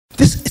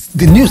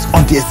the news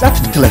on the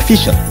Exactitude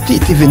television, the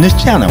TV news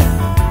channel.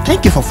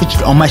 Thank you for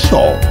featuring on my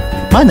show.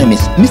 My name is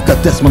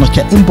Mr. Desmond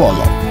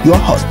Imbolo, your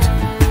host.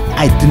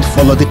 I didn't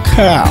follow the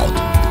crowd.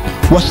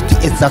 Watch the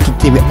Exactitude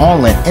TV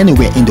online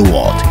anywhere in the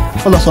world.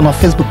 Follow us on our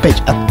Facebook page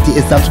at the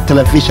Exactitude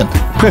television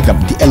program,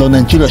 The Hello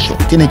Nigeria Show,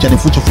 Teenager in the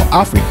Future for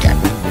Africa.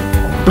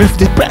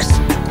 Briefly Press,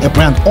 a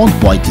brand owned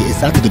by the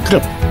Exactitude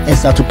Group,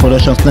 Exactitude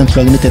Productions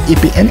Nigeria Limited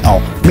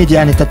EPNL, Media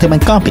and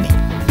Entertainment Company.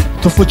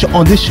 To feature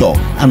on this show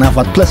and have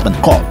a placement,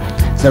 call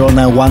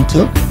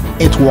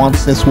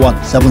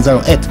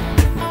 0912-8161708.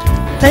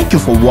 Thank you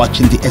for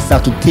watching the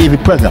Exactitude TV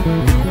program.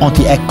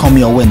 Until I come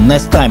your way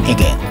next time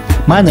again.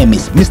 My name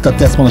is Mr.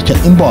 Desmond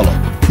Imbolo,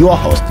 your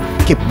host.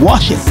 Keep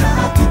watching.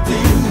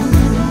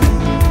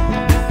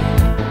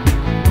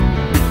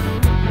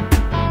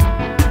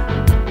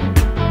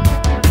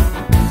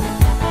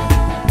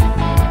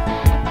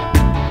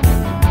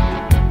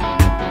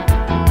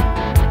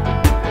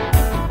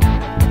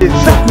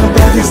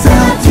 Nobody's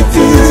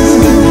attitude.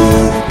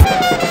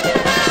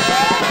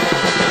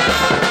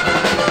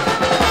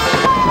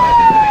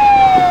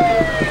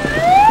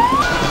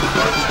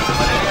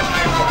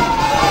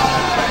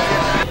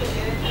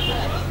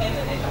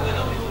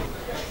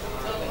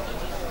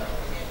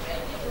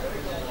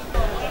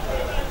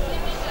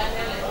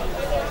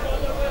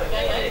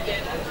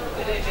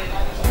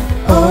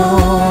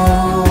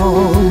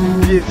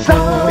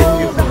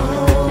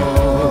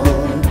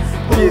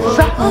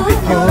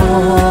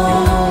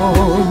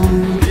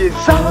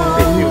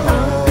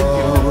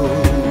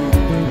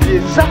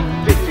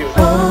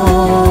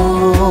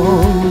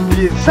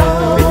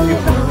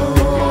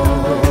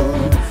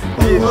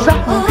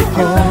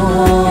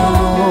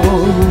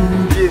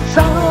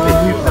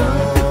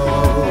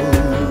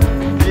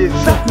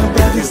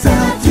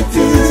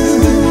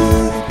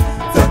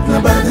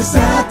 Nobody's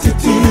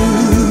attitude.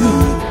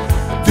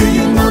 Do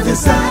you know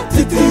this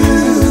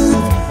attitude?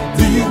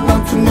 Do you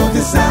want to know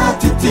this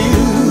attitude?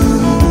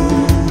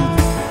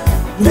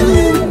 Do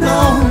you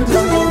know? Do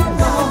you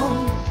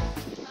know?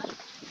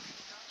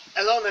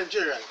 Hello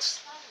Nigerians,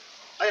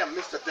 I am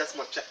Mr.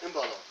 Desmond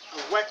Imbolo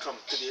and welcome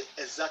to the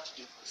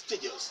Exactitude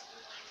Studios,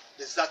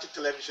 the Exactitude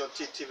Television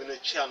TV news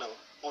channel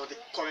on the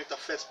current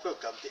affairs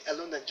program, the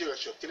Hello Nigeria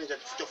Show, Teenager in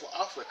the Future for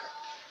Africa.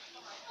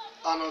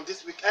 And on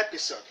this week's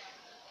episode,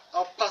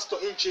 our pastor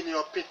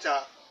engineer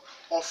Peter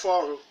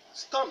Oforu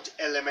stormed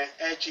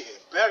NWAJI'S,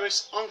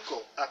 Barry's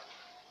uncle at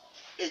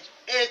age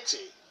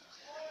 80,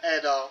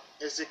 and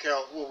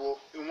EZEKIEL WUWU.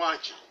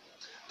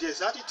 The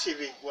Exactitude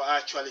TV were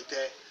actually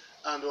there,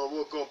 and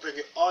we'll go bring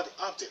you all the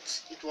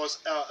updates. It was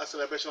a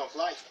celebration of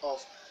life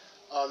of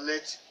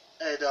late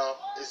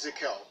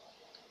EZEKIEL,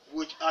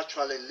 which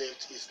actually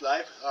lived his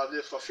life,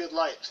 lived fulfilled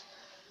life.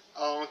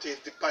 Until his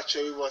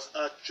departure, he was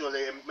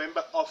actually a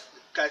member of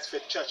the Christ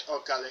Faith Church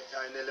of Galilee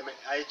in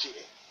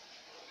NWAJI'S.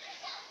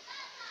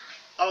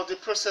 The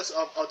process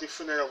of the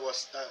funeral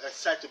was a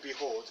sight to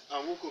behold,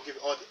 and we will give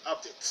all the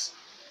updates.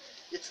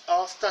 It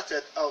all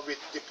started with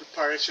the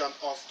preparation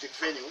of the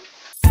venue.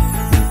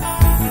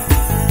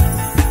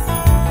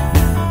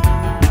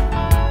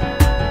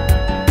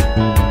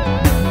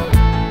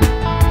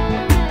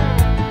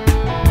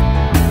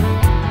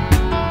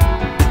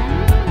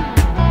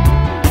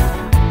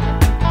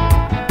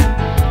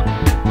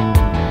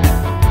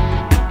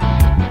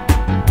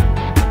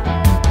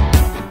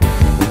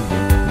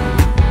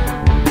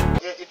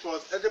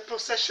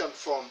 Procession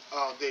from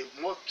the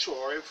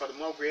mortuary for the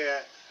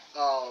where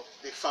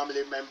the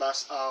family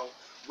members,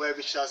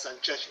 well-wishers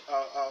and church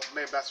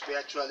members were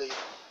actually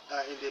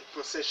in the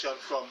procession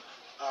from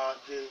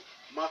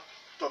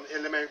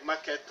element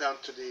market down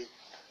to the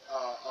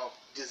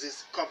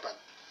disease compound.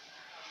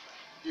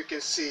 You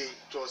can see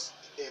it was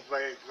a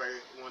very,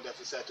 very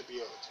wonderful sight to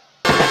behold.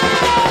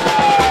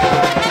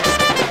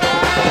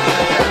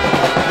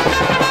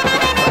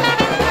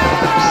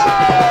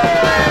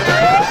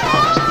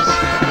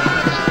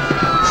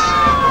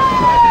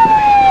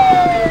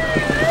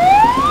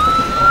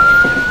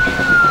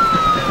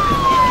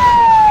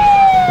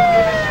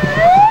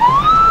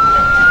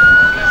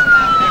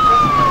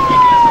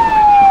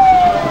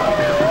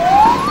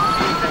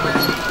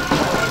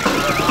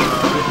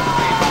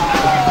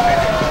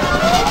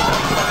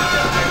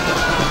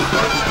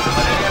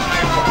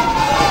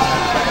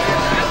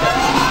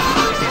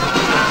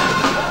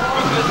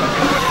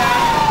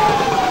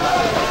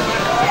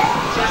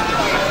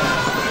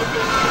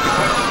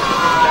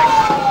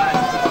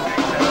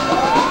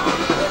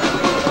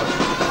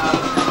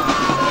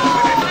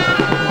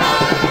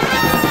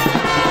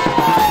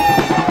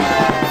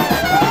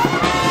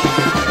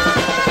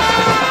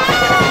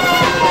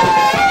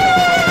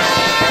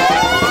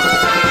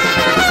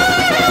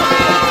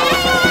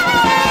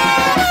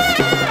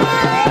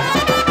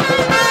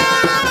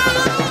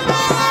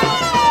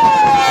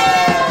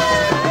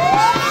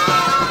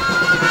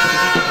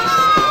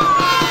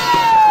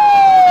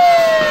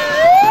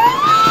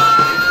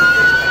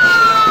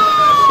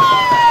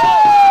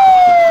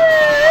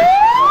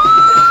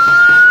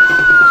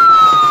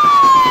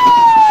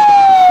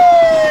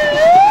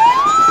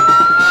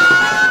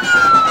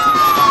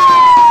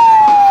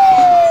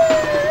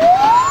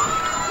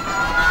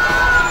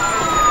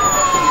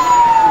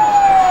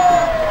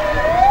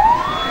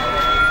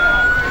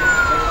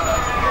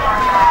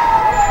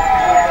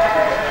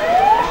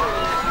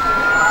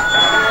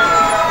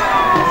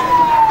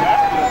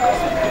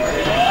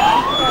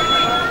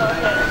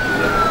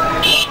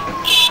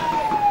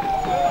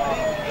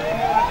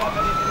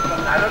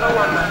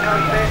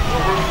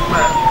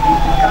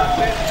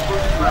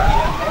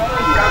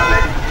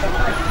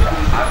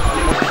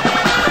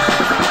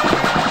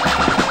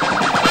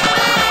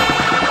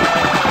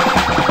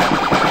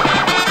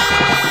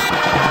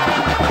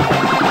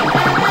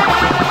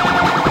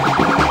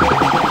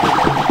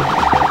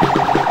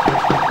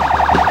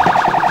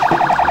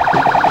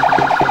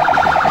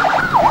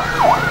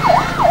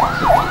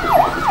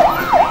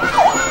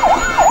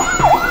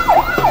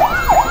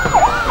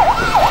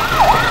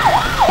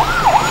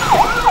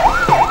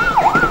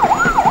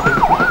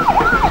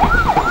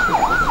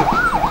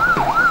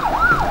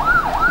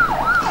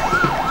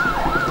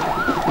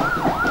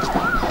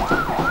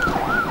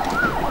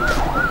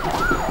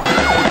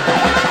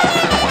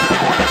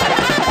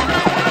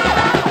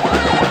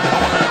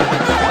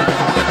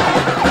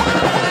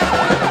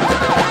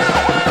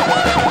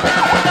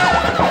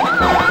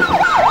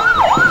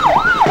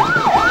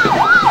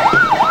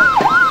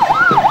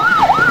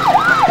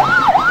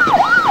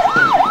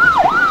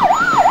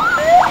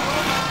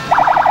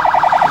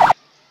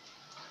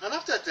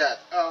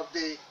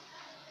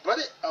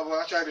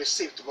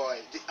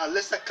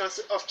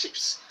 Council of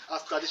Chiefs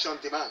as tradition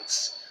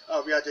demands,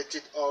 where they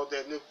did all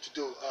they need to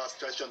do as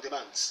tradition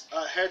demands,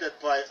 headed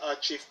by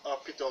Chief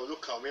Peter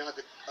Olukami,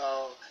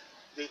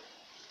 the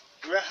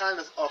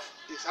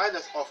His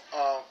Highness of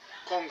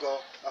Congo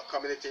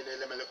community in the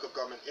Eleme local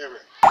government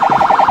area.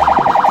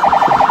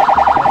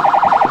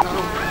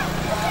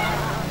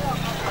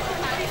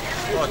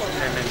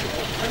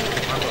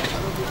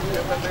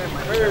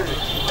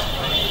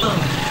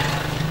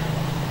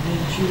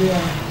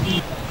 Nigeria,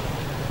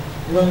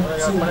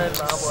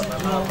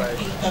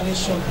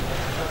 International.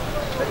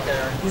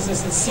 This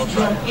is the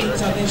Syndrome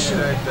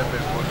International.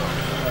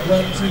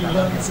 1, 2,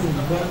 1, 2,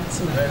 1,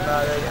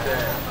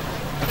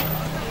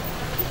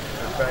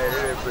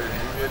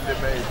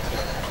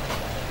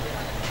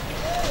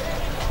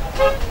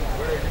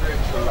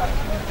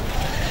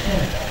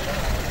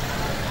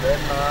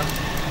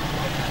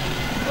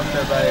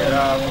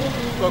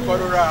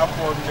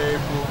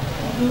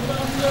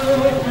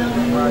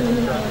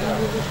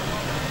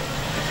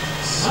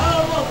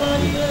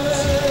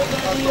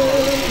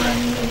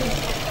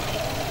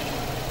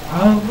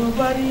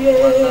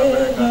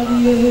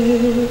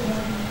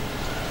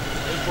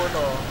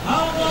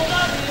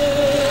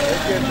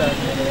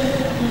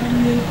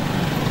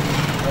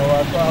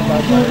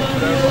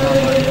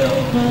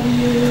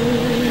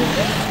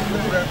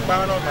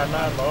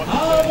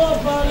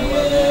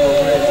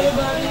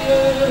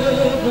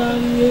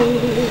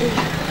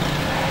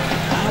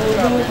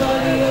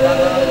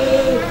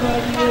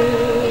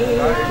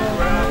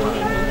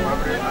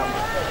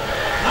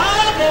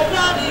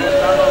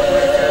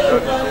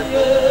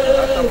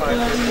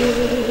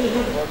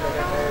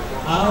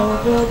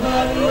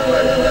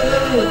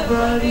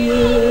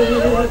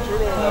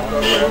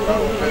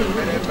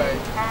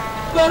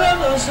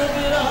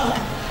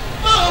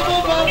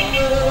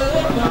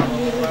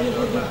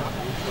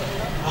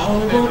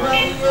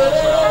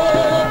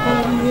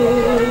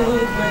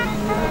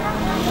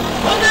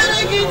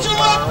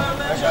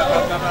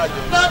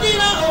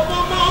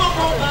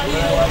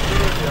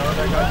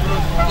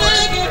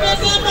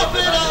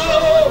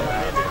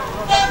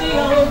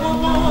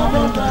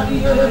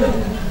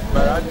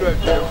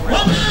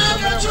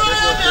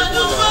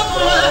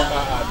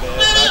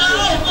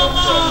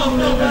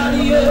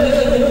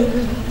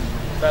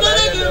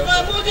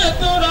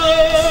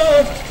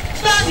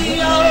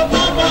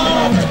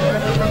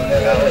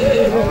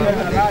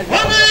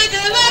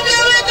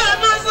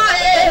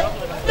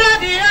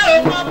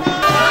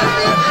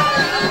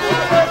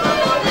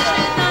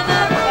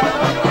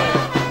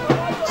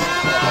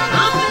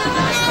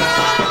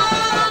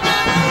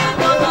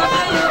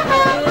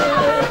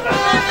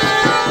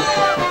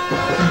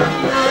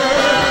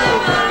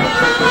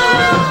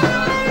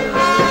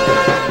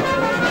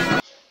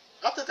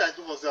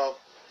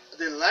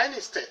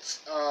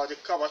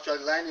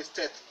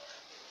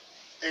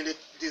 in the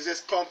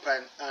disease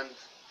compound and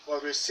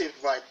was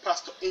received by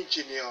Pastor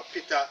Engineer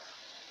Peter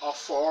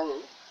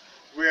Oforu,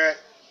 where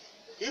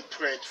he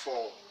prayed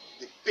for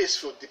the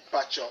peaceful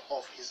departure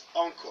of his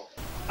uncle.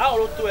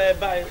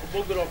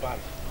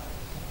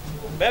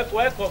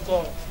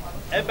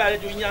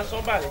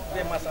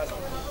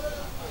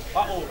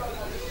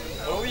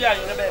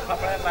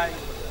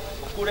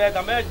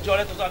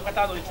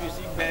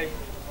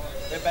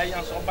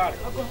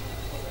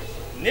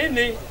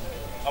 Nini,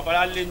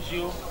 Obala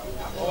Lenjio,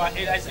 or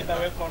AIC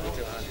Barrecono.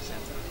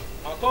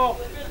 Encore,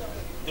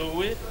 the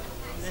way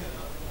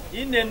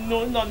in the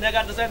no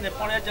negative and the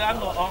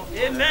Ponejano,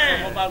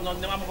 amen. About no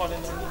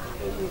Namon,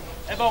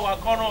 ever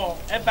Wacono,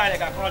 a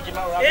Barrica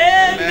Conjima,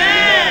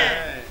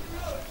 amen.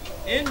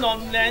 In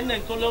non land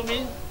and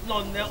Colomi,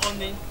 non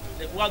only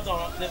the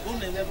Guadon, the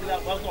Unnebular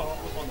Guadon,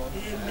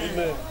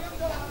 amen.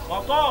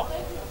 Encore,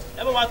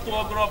 ever what to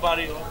a grow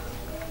barrio,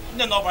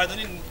 no, I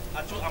didn't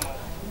at 2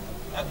 amount.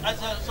 Amen.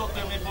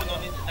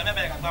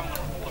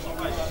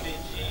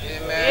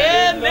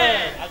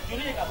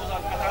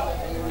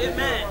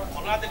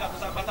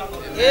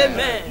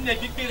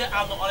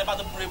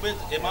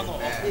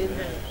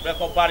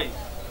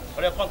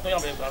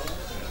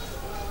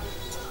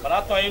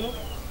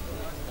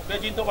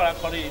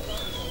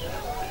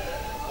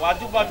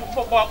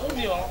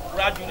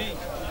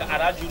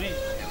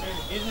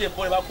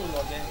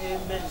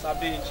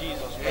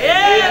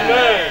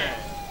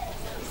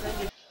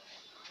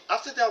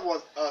 After that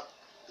was a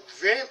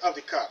veil of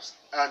the cups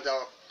and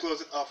a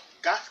closing of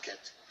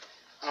gasket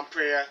and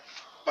prayer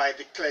by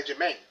the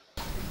clergymen.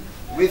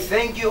 We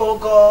thank you, O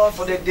God,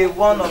 for the day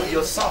one of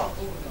your son.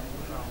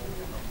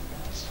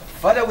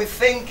 Father, we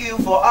thank you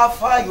for how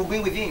far you've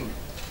been with him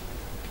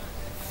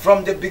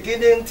from the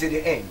beginning to the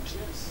end.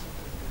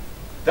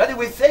 Daddy,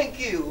 we thank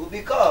you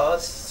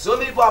because so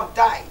many people have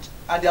died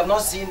and they have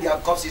not seen their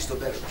corpses to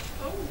bury.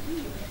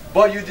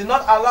 But you did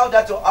not allow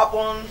that to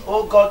happen,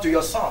 O God, to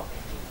your son.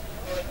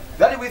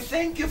 Daddy, we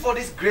thank you for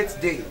this great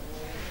day.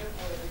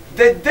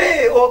 The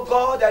day, oh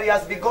God, that he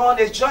has begun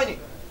a journey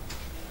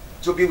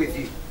to be with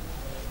you.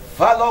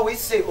 Father, we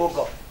say, oh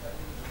God,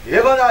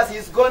 even as he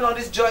is going on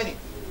this journey,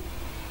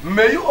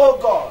 may you, oh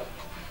God,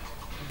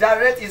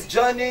 direct his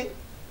journey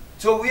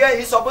to where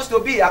he's supposed to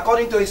be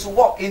according to his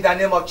work in the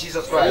name of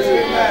Jesus Christ.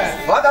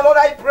 Amen. Father Lord,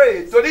 I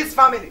pray to this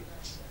family.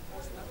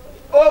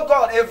 Oh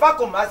God, a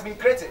vacuum has been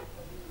created.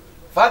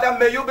 Father,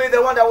 may you be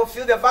the one that will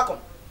fill the vacuum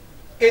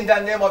in the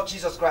name of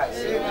Jesus Christ.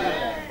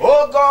 Amen.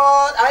 Oh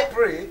God, I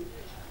pray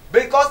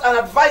because an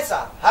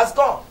advisor has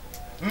gone.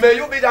 May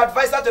you be the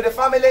advisor to the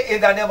family in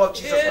the name of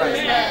Jesus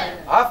Christ.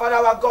 Amen. Our Father,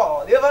 our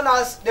God, even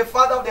as the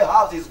father of the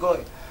house is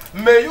going,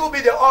 may you be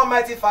the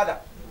Almighty Father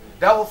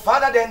that will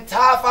father the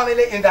entire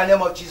family in the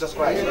name of Jesus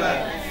Christ.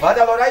 Amen.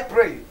 Father, Lord, I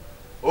pray,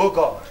 oh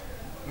God,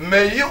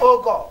 may you,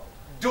 oh God,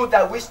 do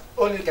that which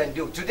only you can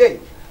do today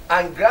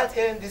and grant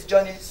him this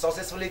journey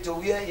successfully to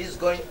where he's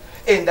going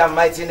in the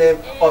mighty name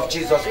of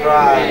Jesus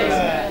Christ.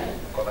 Amen.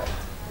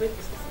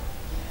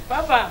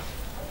 Papa,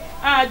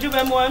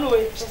 jube moanu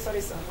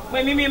sorry sir.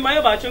 Me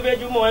mayo ba jube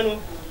ju moanu.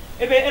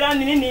 Ebe era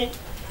nini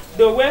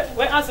do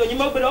we aso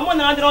nyimo gbe mo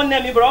na ndro na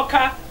mi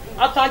broka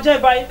ataje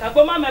bai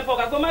kagbo ma mepo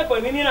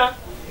mimi na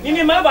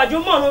mimi mayo ba ju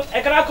moanu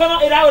e kra kono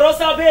era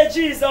rosa be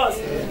Jesus.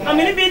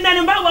 Amini bi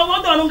nani ba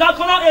wo do nu ga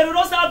kono era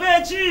rosa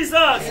be Jesus.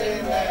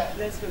 Amen.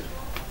 Let's go.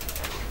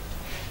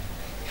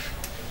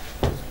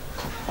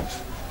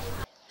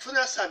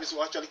 Funeral service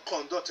was actually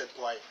conducted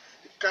by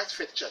the Christ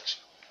Faith Church,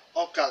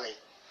 Okale,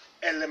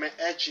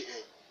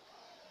 NWAJI'S,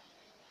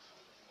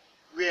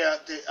 where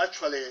they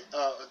actually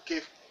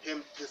gave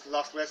him his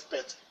last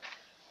respect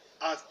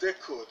as they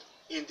could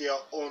in their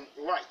own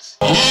rights.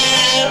 Amen.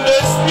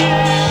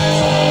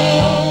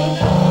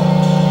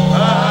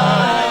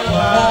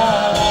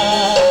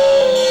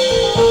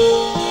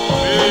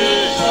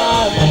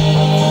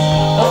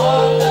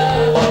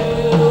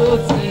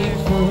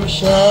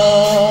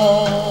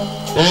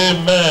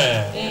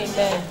 Amen.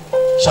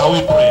 Shall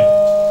we pray?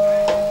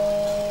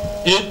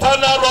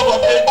 Eternal Rock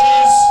of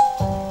Ages,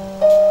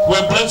 we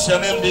bless your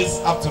name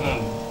this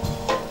afternoon.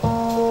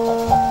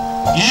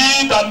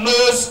 He that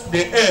knows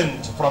the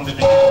end from the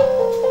beginning.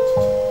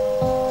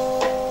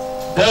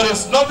 There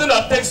is nothing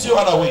that takes you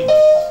away.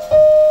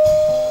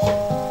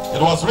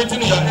 It was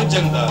written in your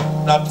agenda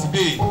that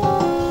today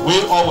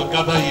we all will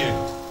gather here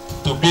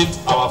to bid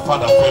our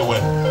Father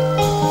farewell.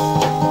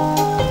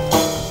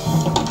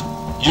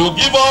 You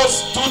give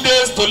us 2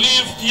 days to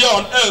live here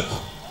on earth.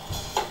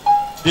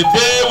 The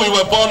day we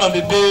were born and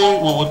the day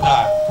we will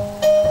die.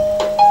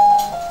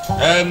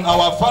 And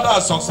our Father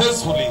has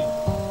successfully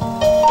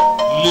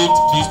lived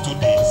these 2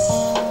 days.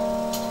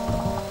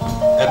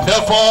 And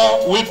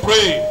therefore we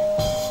pray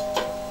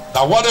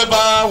that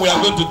whatever we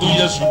are going to do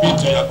here should be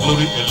to your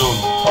glory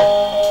alone.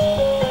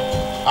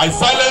 I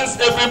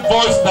silence every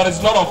voice that is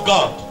not of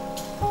God.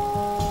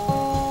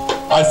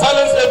 I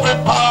silence every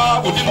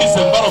power within this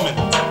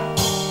environment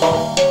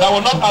that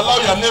will not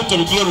allow your name to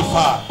be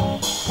glorified.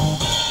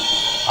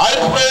 I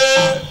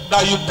pray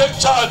that you take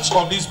charge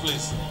of this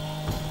place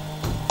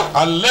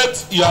and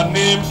let your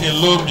name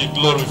alone be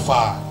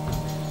glorified.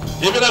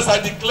 Even as I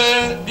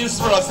declare this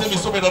prayer, say,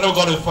 so may the name of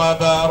God the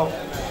Father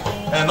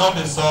and of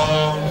the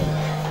Son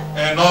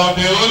and of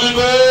the Holy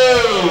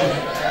Ghost.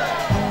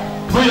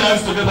 Put your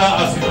hands together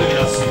as you take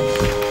your seat.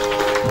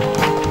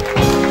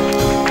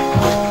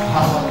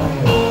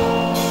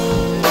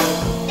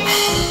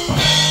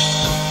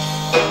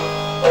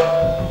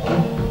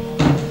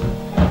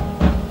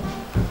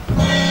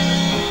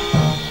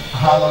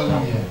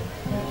 Hallelujah.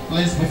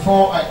 Please,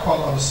 before I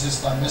call our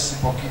sister Mercy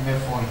Bokime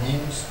for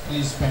hymns,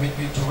 please permit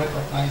me to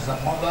recognize the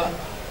mother.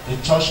 The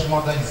church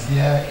mother is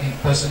here in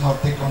person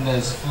of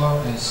Deaconess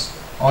Florence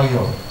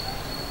Oyo.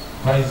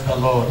 Praise the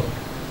Lord.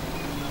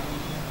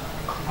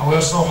 And we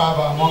also have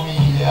our mommy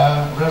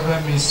here,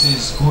 Reverend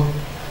Mrs.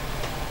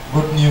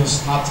 Good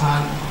News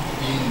Nathan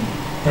in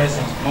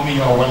presence. Mommy,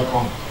 you are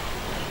welcome.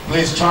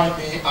 Please join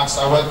me as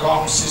I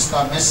welcome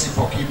Sister Mercy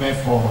Bokime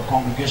for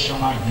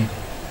congregational hymn.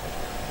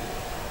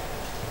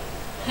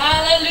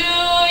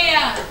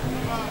 Hallelujah.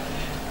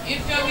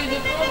 If you're with the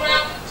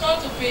program, turn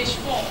to page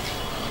 4.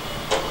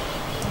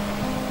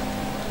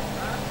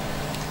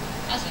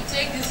 As we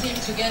take this hymn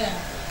together.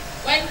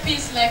 When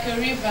peace like a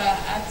river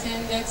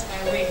attendeth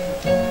my way.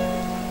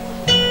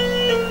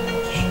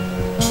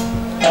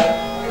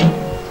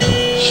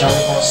 Shall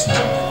we all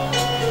stand?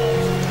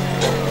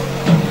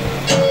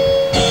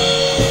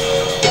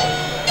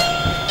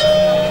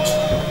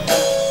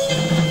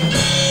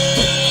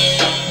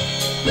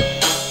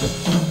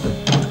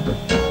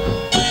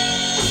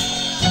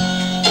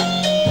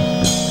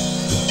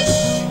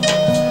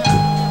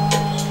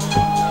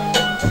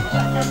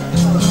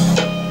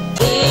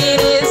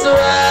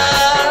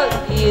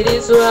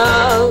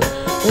 Well,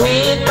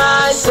 with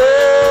my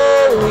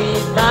soul,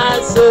 with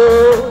my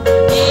soul,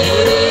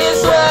 it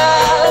is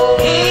well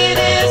with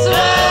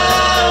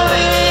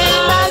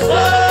my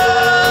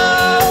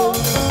soul.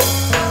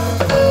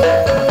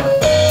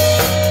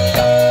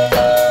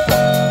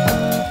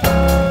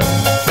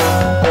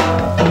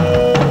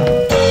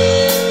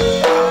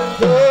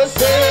 Though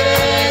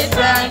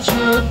Satan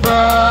should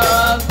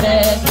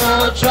buffet,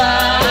 no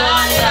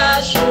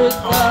trial should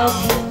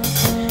come,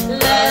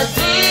 let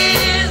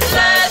these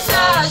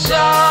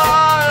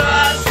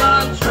assurance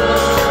control.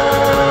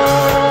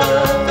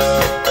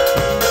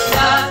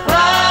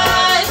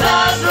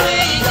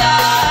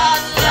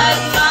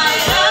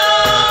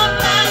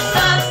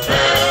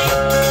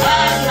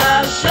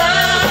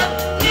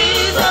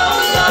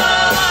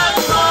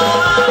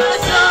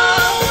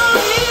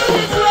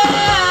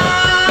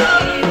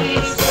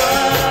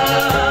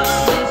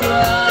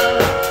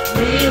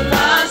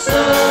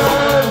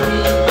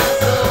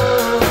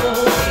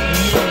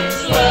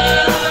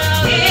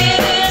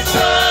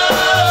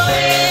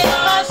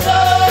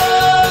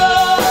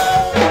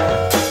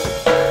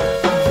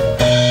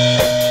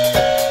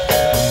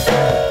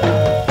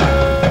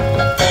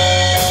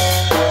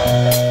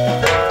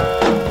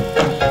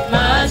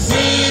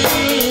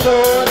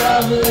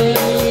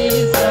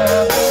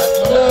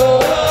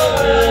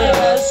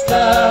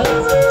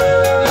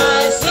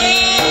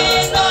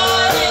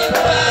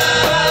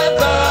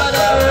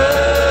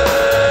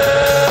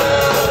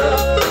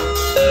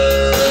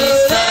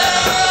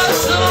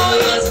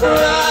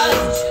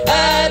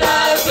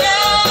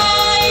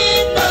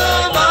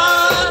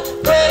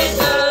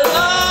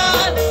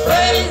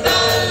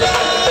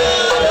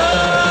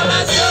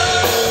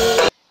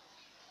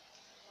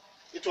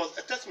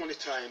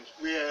 times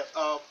where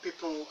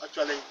people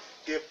actually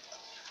give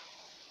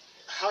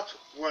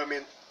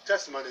heartwarming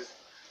testimonies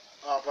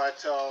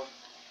about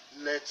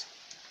late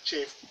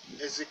Chief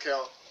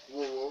EZEKIEL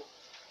WUWU,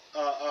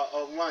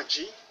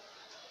 NWAJI'S.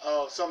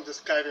 Some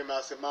describe him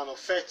as a man of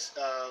faith,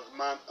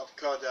 man of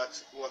God that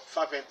was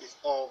fervent in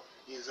all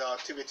his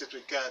activities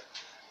with God,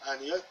 and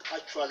he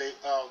actually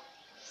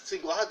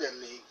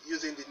single-handedly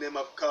using the name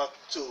of God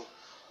to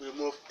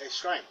remove a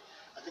shrine.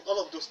 I think all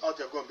of those out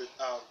there are going to be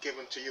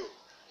given to you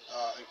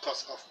in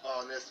course of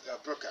our next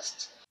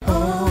broadcast.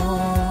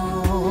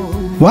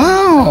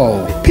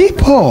 Wow,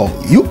 people,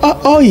 you are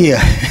all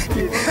here.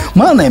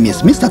 My name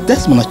is Mr.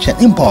 Desmond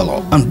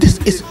Imbolo, and this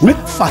is Real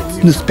Facts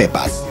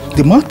Newspapers,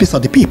 the mouthpiece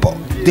of the people,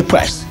 the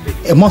press,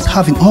 a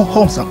must-have in all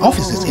homes and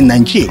offices in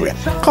Nigeria.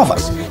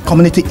 Covers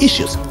community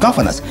issues,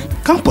 governance,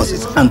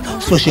 campuses, and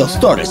social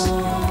stories.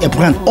 A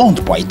brand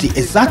owned by the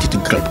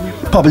Exactitude Group,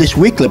 published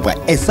weekly by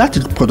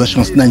Exactitude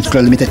Productions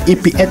Nigeria Limited,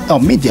 EPNL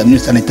Media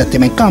News and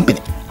Entertainment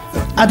Company,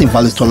 adding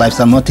values to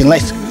lives and nothing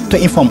less, to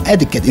inform,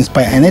 educate,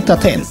 inspire, and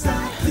entertain.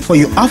 For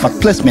your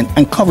advert placement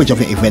and coverage of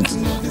your events,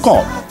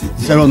 call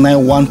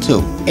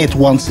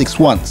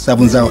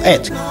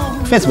 0912-8161-708.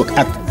 Facebook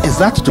at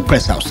Exactitude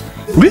Press House.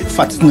 Real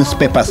Facts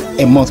Newspapers,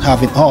 a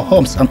must-have in all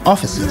homes and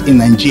offices in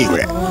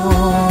Nigeria.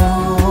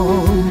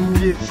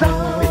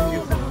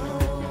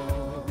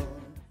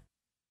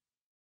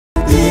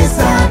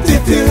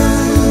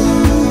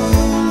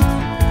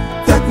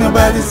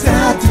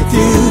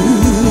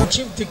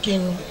 Chief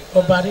Deacon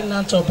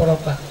Obarina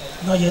Toboroka,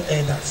 not yet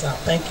elder, sir.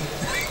 Thank you.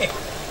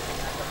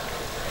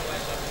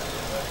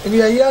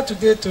 We are here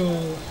today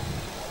to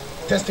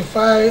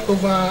testify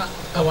over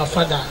our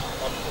father.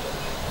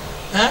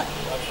 Huh?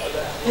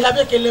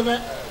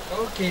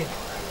 Okay.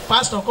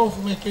 Pastor, come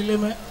for me,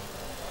 Kileme.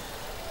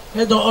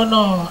 We don't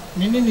honor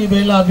Nini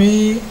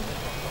Belabi,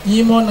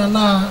 Yimon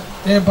Nana,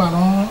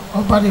 Ebaron,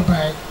 Obari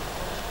by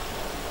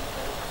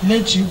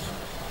late Chief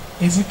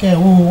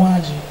EZEKIEL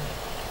WUWU.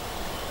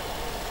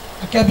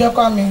 I can't be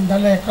coming,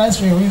 the Christ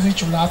free, who is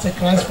it? You last a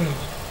Christ free.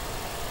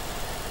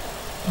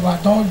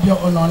 But don't be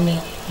on only.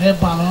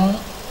 Ebaron,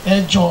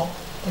 Ejo,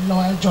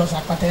 Ejo,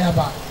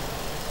 Zakatayaba.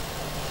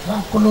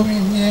 Rankolomi,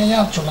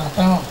 Nia,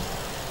 Chulatan.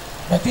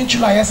 But in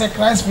Chula, yes, a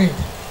Christ free.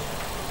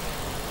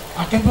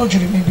 I can't go to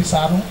the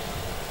Mibisaru.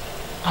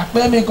 I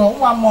pay me go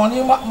one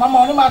morning,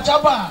 Mamma, my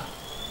jabba.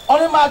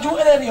 Only my Jew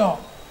area.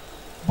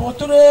 But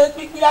today,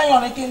 big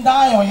iron can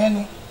die on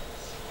any.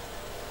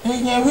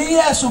 In a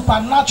real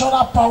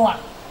supernatural power.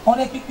 On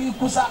a pipi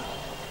kusa.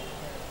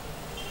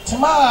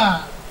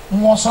 Tima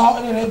was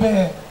on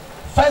a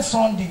first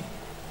Sunday.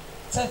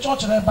 Say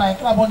church by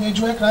Crabon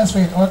Jew Christ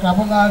faith or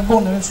Crabona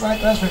bone and it's like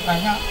Christ faith.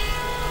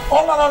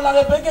 All around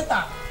the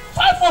begeta.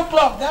 5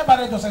 o'clock, there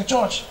by the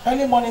church,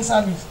 early morning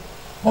service.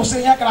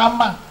 Mosenya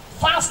Grandma,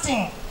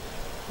 fasting.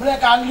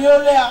 Like a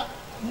Leolea,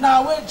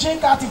 now we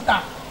drink at it.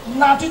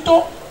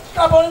 Natito,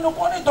 Crabon no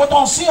pony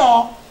don't see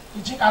all.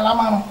 You drink a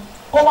lamano.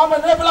 Come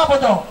on, Nebula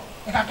Bodo.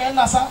 Eka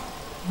Nasa,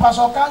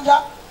 Baso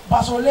Kanja.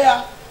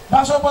 Basolea,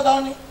 Baso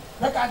Podoni,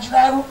 Beka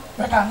Jidaru,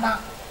 Beka Na.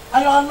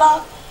 And you are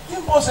now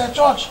impose a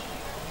church.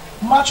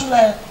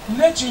 Matchule,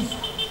 Chief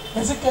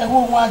EZEKIEL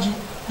WUWU,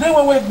 they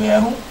will wait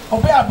Beru,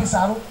 Obey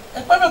Abisaru,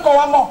 and Pemiko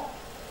one more.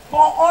 But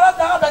all of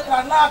that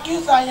Beka Na,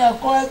 Kisa,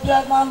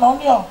 Coepia,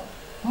 Nonio,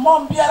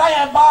 Mom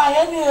Biara, buy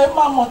any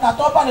mammo that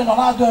open in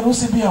another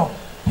Rusibio,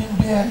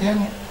 Pimbia,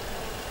 any.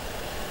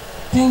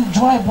 Think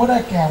joy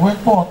Bodeka,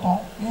 wait bottom,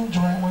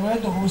 enjoy, we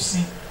wait the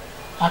Rusi,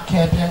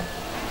 Akabia.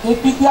 A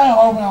big guy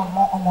over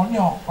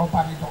Omonio or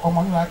Parido,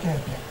 Omonio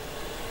Akabia.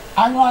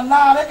 And you are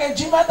now like a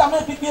Jimmy that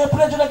may be a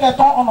prejudice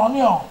on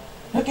Onio.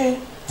 Okay,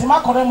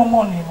 Timacore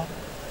money.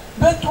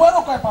 But 12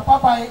 o'clock,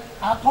 Papa,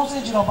 I told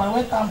you about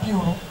wait and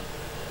pure.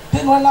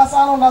 Then when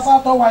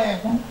Nasato, why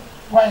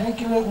didn't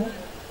kill you?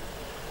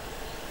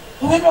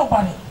 Leave your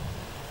body.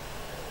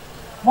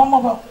 One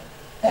more.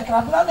 A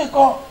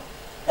Crabamico,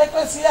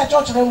 a see a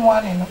church in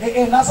one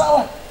in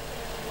Nassau.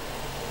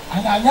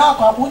 And I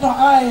now put on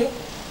eye.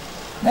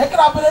 Make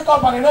a break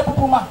up by the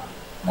Repuma.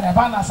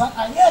 Nevanasa,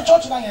 and yet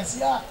church like a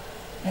sea.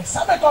 Make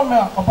some come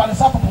up by the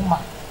Sapuma.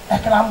 A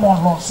cram more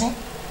losing.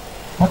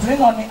 But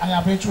then only I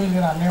have ritually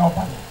a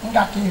neopan.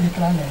 Ingaki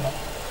reclaiming.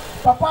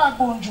 Papa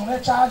Bonju,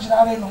 charge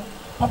Areno.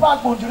 Papa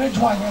Bonju,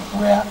 join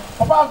where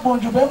Papa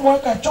Bonju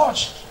work at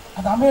church.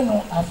 And I may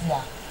know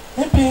Afia.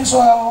 In peace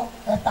oil,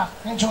 attack,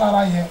 in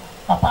July.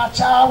 Papa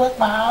Chow with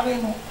my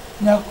Areno.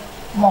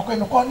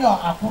 Mocking Conio,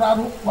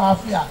 Akuraru,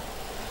 Wafia.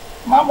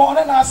 Mamma on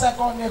a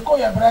second, a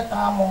coya bread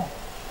amo.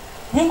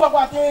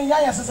 Wingabati,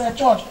 Yas a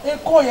church, a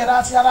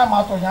coya Siara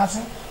Mato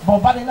Yansi,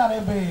 Bobadina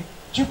Rebe,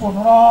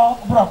 Chipuno,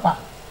 Bropa,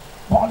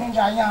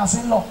 Boninja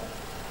Yansi Law.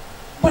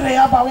 But they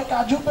have a week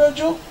at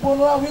Jubeju,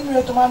 Bono, we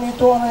to Mammy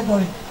to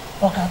Nedori,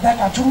 or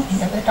Kadeka Chu,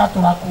 Yaka to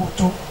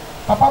Akuto,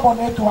 Papa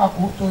Bonnet to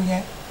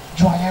Akuto,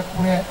 Joanne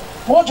Queer,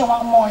 Mojo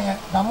Moya,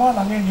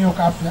 Damona New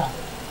Cafia,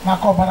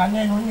 Maco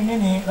Barane,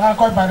 Nini,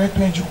 Racoy by the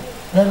Tweju.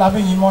 We're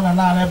loving him on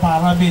another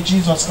Rabbi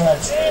Jesus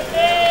Christ.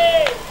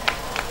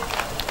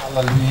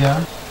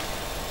 Hallelujah.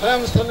 I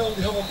am standing on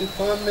behalf of the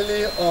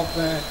family of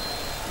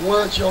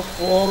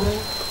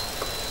NWAJI'S.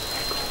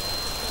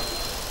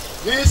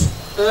 This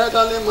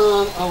elderly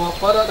man, our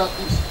father that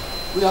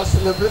we are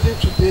celebrating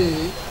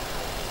today,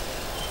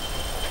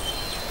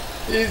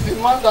 is the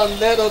man that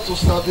led us to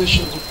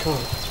salvation with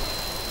God.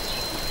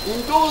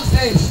 In those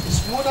days,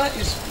 his mother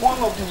is one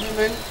of the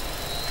women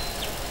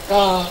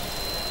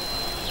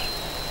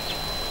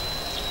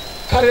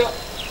carry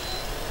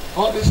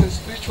all these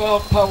spiritual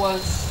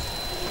powers.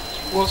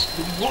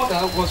 The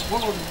mother was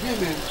one of the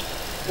women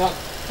that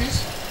these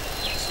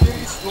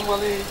spirits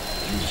normally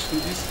use in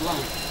this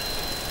land.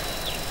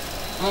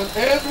 And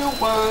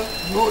everyone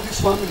knows this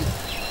family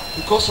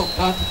because of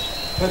that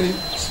very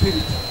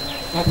spirit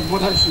that the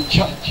mother is in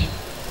charge.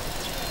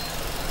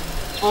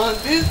 And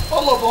this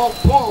all of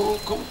us born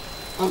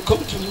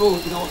come to know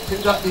in our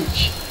tender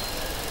age.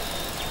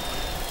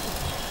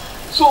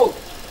 So,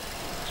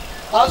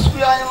 as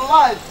we are in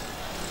life,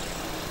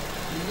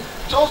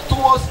 just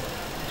towards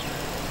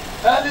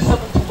early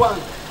 71,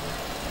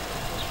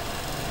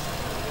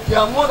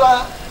 their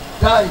mother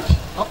died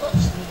after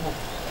this war.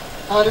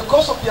 And the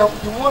cause of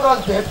the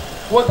mother's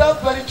death was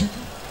that very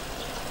juju.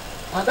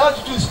 And that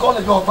juju is called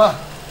a Yoruba.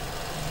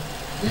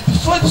 It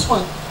destroyed this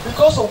man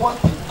because of one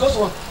thing. Because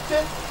of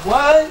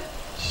why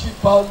she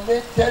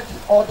violated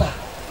the order.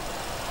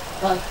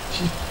 And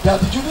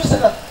the juju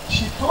said that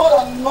she told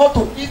her not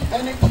to eat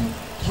anything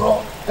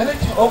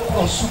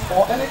okra soup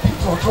or anything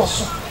draw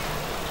soup.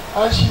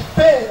 And she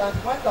paid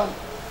and went and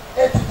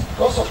ate it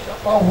because of the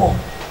war.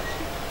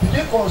 He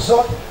did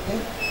consult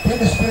in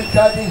the spirit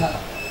guiding her.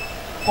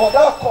 For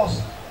that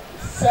cause,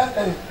 sent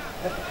a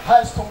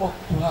high stomach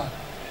to her.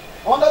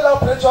 Under the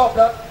pressure of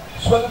that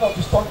swelling of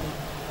the stomach,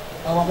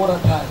 our mother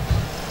died.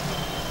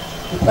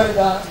 We buried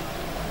her.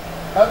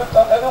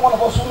 Every one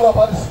of us who know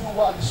about the Civil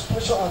War and the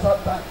situation at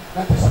that time,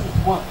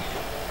 1971,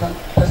 can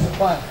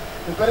testify.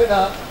 We buried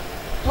her.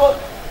 So,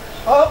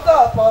 after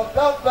about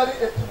that very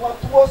 81,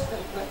 towards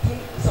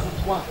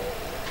 1971,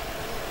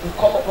 the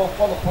call of God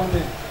fall upon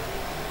them.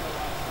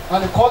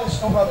 And they called his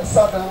own brother,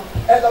 sat down,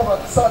 elder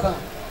brother, sat down,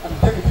 and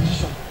take a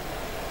decision.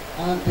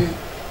 And they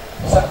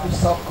decided to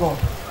serve God.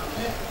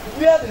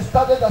 Where they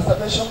started the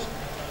salvation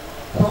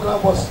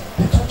program was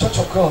the True Church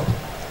of God.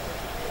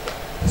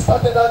 They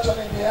started that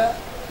journey there.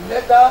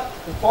 Later,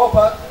 they fall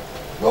back,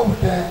 go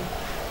with them.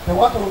 They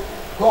want to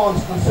go on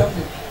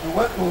assembly.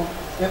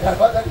 They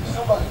diverted the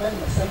Son of Man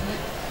in assembly,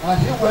 and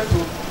he went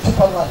to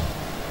deeper life.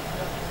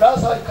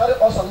 That's how he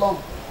carried us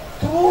along.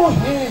 Through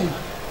him,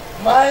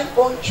 my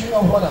own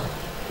junior brother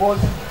was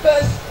the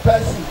best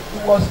person. He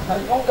was my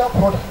younger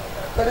brother.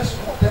 Very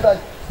small. Then I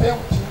stayed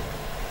with him.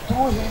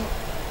 Through him,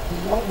 the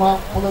young man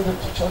followed them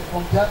to church.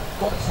 From there,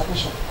 got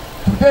salvation.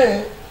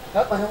 Today,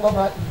 that my younger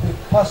brother is the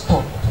pastor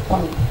of the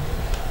family.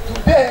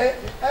 Today,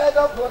 the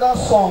elder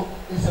brother's son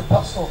is a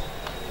pastor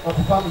of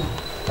the family.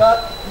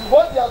 That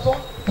what he has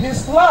done,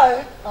 his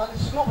life and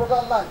his younger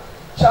brother's life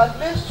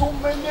challenged so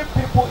many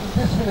people in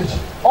this village.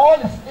 All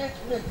his 8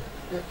 men,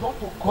 they turn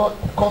to God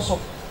because of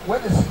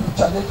when they see the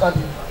challenge and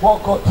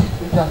what God did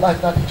in their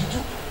life, that the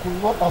juju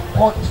could not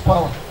afford his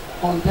power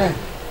on them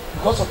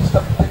because of the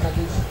step they take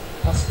against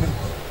that spirit.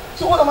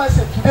 So what am I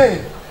saying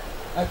today?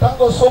 I thank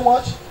God so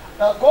much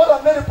that God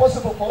has made it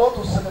possible for us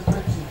to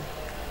celebrate him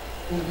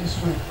in this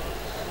way.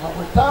 And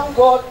we thank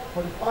God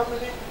for the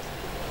family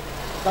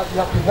that we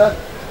have prepared.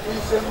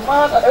 He's a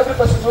man that every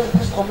person knows in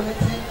this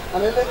community,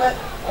 an element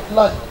at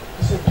large.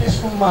 He's a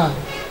peaceful man.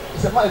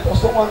 He's a man that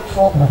does not want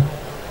trouble.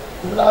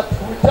 We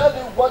tell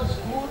him what is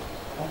good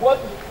and what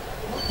is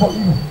good for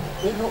you.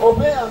 If you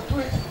obey and do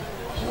it,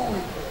 you will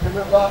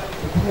remember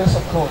the goodness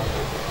of God.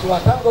 So I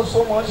thank God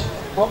so much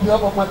on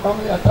behalf of my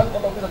family. I thank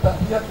all of you that are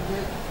here today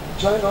to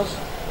join us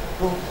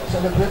to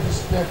celebrate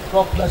this day.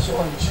 God bless you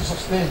all in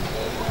Jesus' name.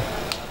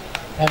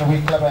 And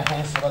we clap our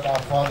hands for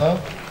our Father.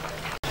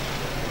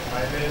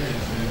 My name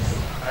is His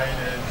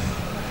Highness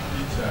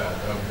Peter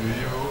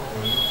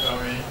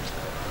WUWU,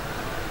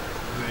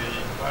 the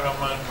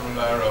paramount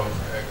ruler of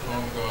the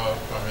Congo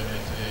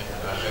community in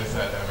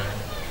Alessadame.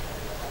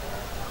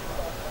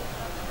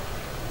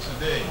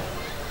 Today,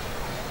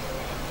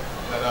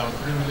 that I'm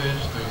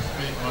privileged to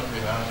speak on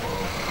behalf of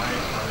my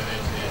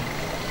community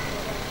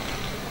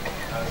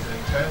as a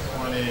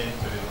testimony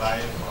to the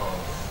life of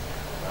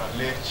our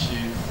late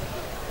Chief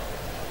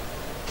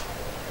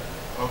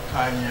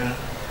Okanya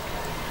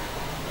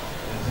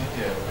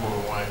EZEKIEL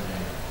WUWU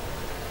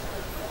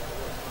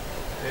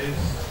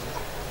is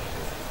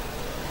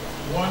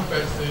one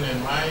person in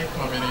my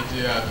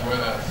community as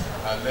well as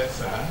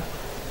Alessa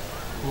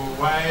who,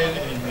 while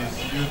in his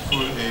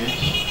youthful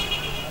age,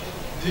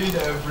 did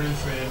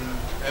everything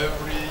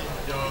every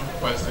young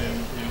person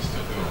used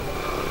to do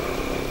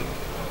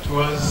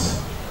towards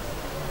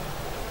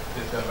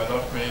the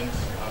development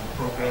and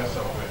progress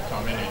of the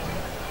community.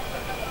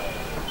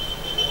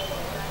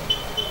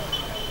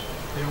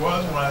 He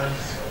was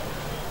once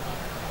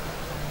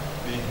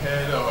the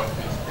head of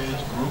his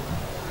age group,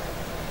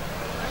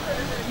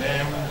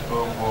 named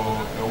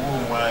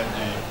WUWU.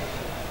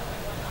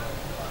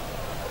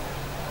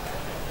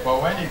 But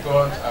when he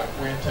got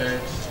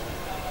acquainted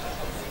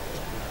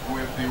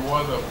with the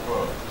word of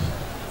God.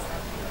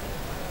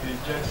 He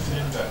just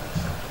seen that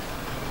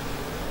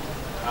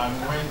and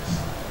went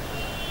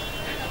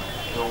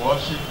to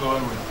worship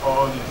God with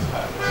all his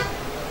heart.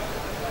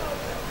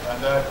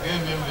 And that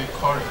gave him the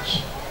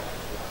courage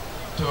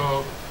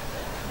to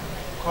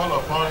call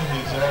upon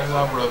his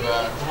elder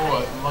brother who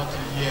was not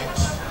yet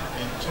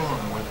in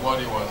tune with what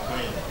he was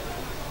doing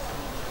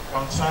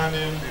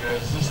concerning the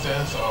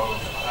existence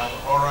of an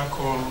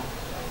oracle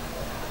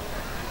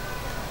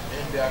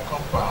in their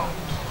compound.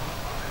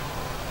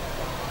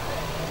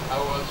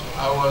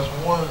 I was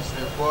once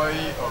a boy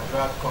of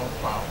that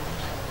compound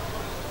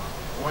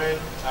when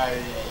I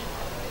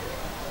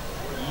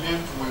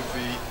lived with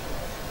the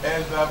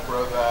elder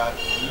brother,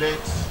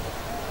 late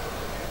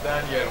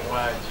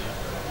NWAJI'S,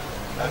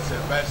 as a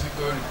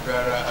bicycle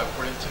repairer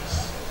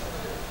apprentice.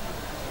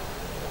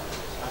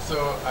 And so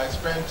I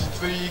spent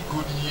 3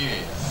 good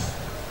years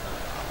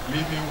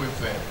living with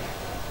them,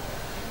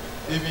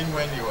 even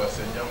when he was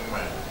a young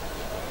man.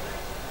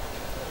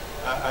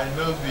 I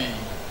know the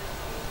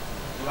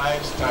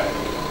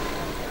lifestyle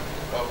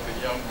of the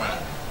young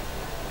man.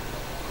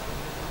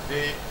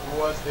 He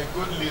was a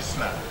good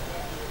listener,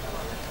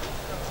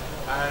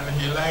 and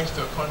he likes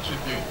to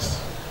contribute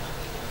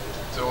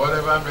to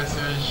whatever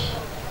message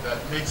that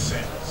makes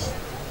sense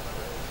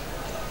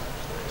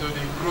to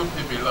the group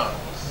he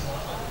belongs.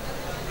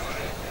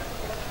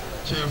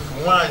 Chief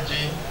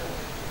WUWU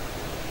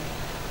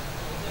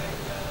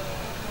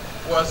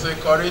was a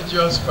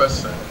courageous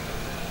person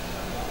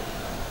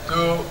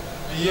to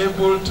be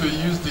able to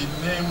use the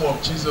name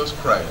of Jesus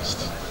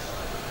Christ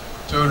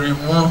to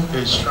remove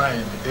a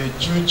shrine, a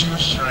juju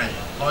shrine,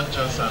 not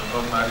just an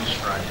ordinary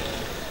shrine,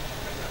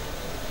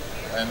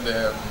 and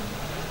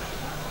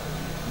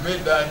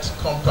made that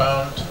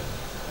compound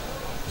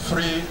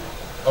free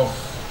of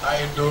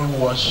idol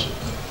worship.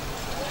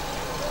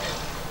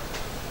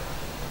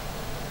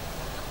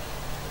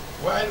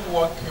 While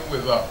working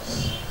with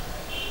us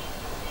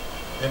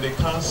in the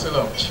Council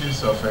of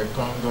Chiefs of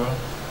Congo,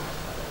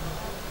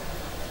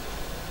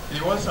 he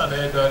was an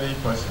elderly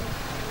person.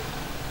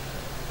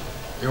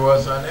 He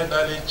was an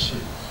elderly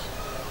chief.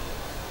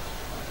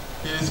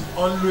 He is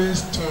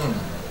always tuned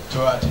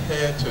to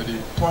adhere to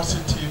the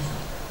positive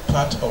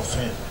part of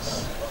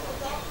things.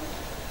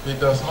 He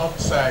does not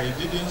side,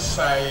 he didn't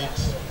side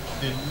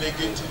the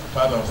negative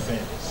part of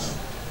things.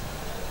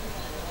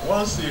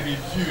 Once he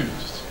reviewed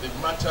the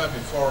matter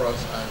before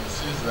us and he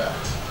sees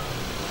that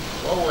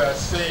what we are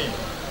saying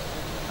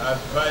has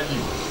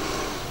value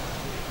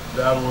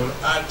that will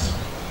add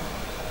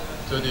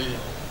to the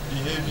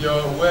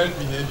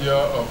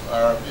well-behavior of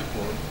our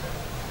people,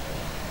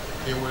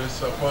 he will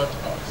support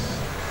us.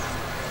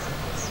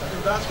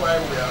 And that's why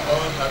we are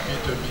all happy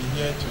to be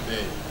here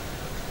today.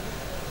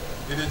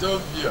 It is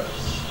obvious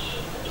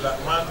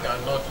that man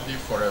cannot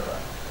live forever.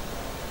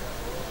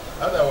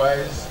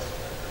 Otherwise,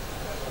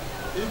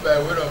 if by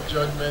way of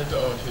judgment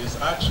of his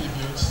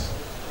attributes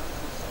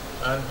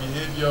and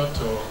behavior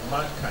to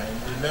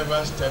mankind, he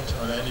never stepped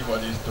on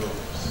anybody's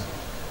toes.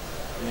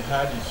 He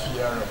had a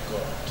fear of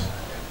God.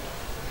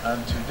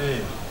 And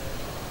today,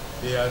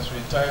 he has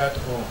retired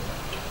home.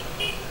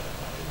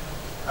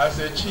 As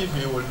a chief,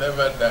 he will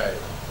never die.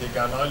 He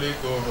can only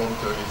go home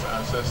to his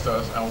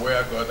ancestors and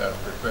where God has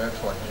prepared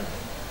for him.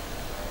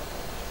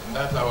 And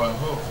that's our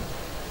hope.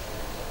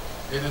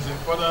 It is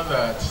important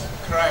that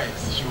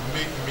Christ should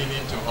make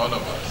meaning to all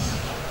of us,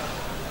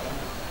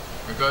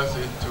 because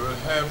it will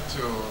help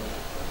to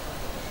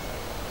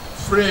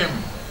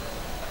frame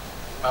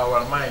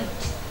our mind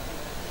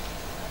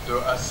to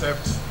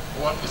accept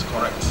what is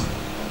correct.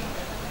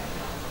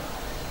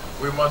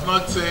 We must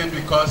not say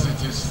because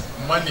it is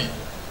money,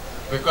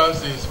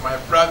 because it's my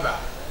brother,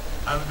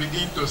 and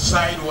begin to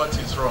side what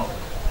is wrong.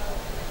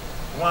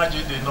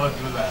 WUWU did not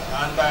do that,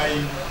 and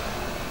I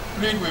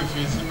plead with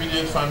his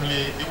immediate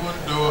family, even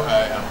though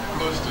I am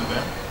close to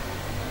them,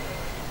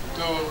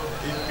 to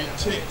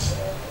imitate,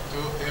 to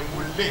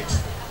emulate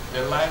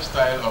the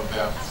lifestyle of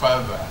their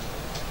father.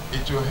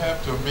 It will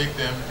help to make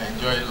them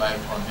enjoy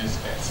life on this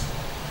earth.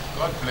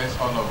 God bless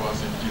all of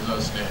us in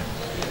Jesus' name.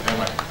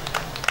 Amen.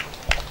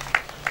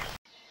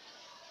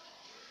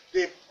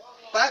 The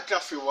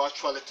biography was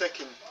actually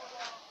taken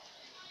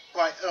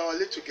quite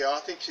early together. I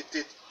think she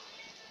did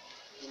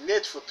the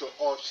needful to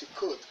all she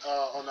could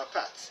on her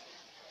part.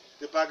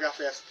 The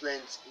biography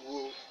explains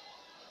who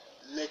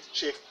late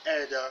Chief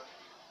Elder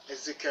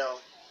Ezekiel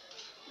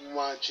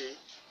WUWU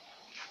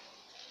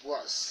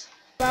was.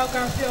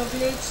 Biography of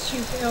late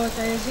Chief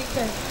Elder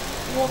Ezekiel.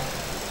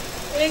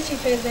 Late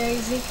Chief Elder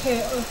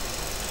Ezekiel.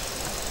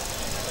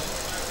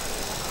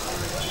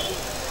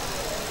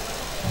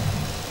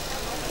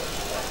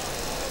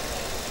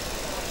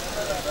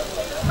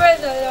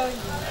 Praise the Lord.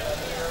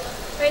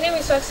 My name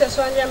is Success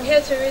Wanda. I'm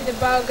here to read the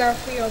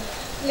biography of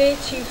late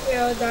Chief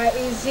Elder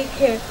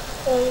Ezekiel.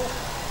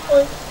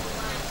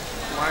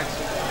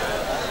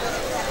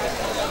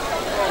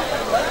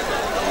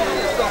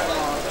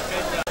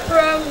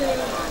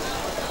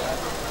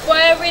 For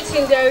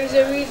everything there is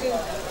a reason,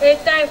 a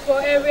time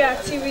for every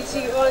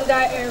activity under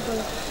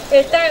heaven.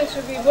 A time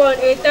to be born,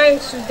 a time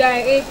to die,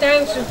 a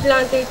time to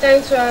plant, a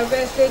time to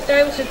harvest, a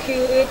time to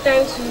kill, a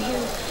time to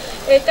heal,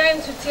 a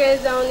time to tear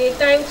down, a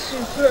time to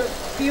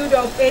build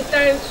up, a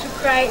time to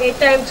cry, a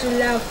time to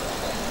laugh,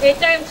 a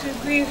time to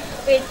grieve,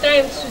 a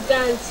time to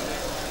dance.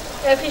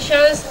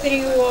 Ephesians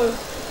 3:1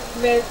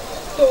 verse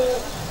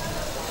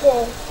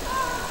 4.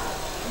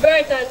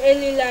 Birth and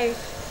early life.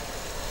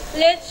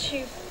 Late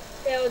Chief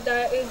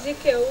Elder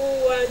Ezekiel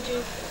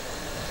WUWU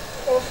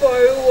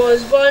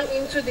was born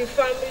into the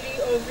family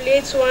of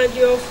late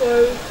Nwaji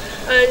Oforu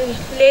and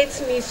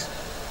late Miss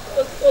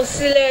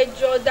Osile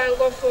Jordan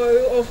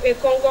Goforu of a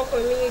Congo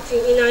community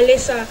in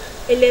Alesa,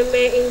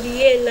 Eleme in the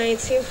year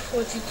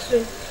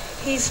 1942.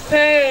 His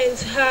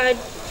parents had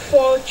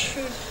four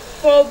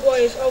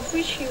boys, of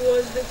which he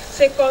was the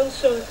second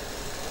son.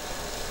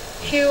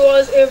 He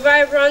was a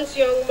vibrant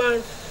young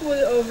man,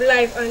 full of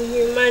life and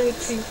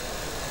humanity,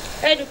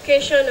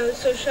 education and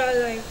social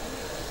life.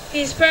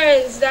 His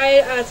parents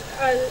died at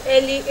an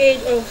early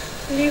age of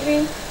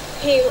leaving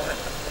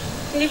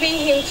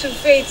him to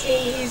faith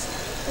in his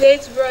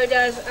late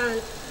brothers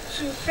and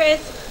to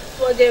faith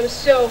for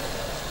themselves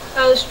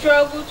and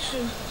struggle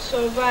to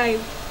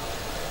survive.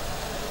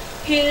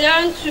 He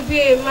learned to be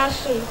a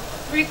mason,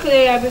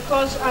 bricklayer,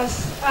 because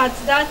at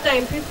that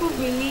time people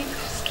believed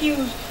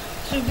skills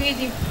to be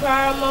the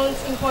paramount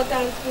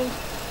importance in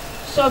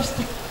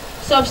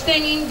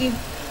sustaining the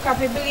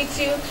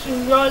capability to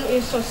run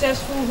a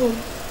successful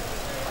home.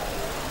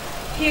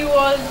 He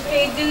was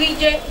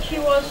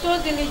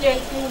so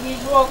diligent in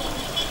his work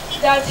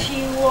that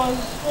he was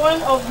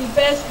one of the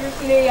best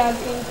bricklayers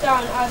in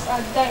town as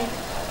at then.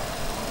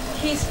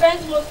 He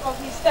spent most of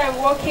his time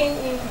working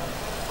in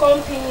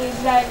companies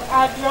like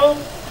Adron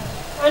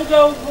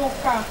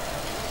Boca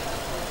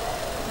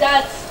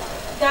that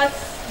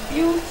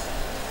built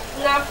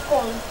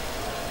NAFCON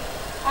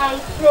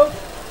and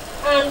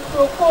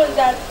Procon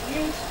that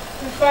built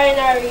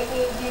refinery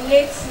in the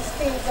late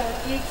 16th and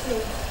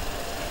 18th.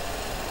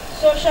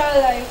 Social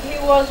life. He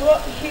was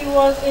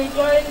a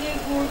jolly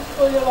good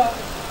follower.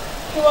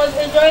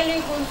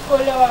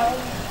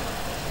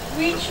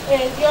 Which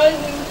endured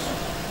him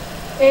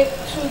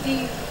to the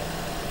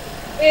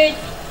age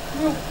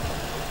group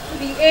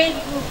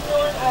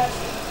known as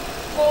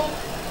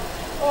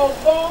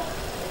WUWU,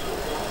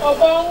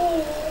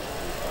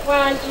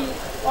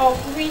 of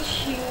which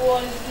he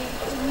was the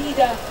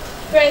leader,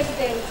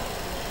 president.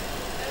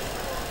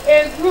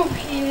 A group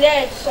he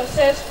led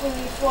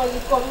successfully for the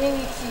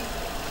community,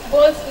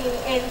 both in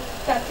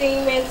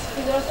entertainment,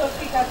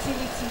 philosophic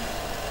activities.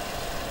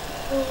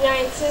 In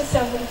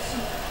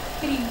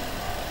 1973,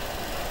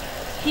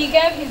 he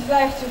gave his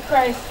life to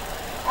Christ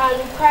and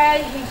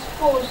required his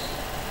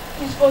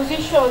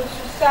position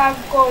to serve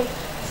God,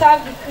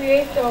 serve the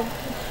Creator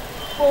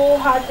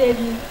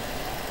wholeheartedly.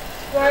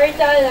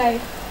 Marital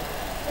life.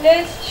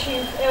 Late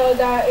Chief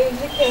Elder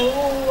Ezekiel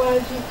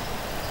WUWU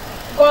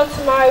got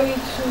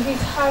married to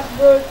his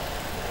half-brother,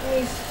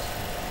 Miss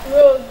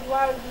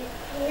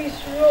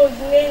Rose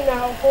Nena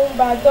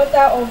Gomba,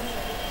 daughter of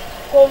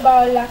Gomba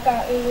Olaka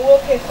in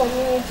Woke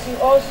community,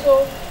 also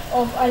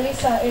of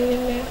Alisa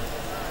Eleme.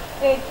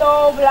 A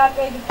tall, black,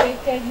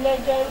 educated,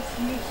 legend,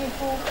 beauty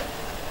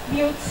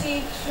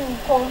to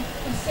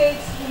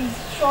compensate his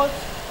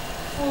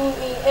shortfall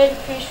in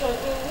education,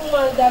 a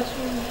woman that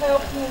will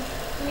help him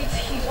meet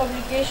his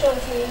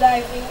obligations in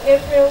life. In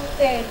April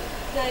 10,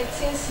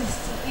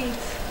 1968.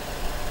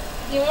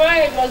 The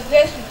marriage was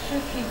blessed with 2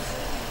 kids,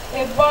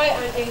 a boy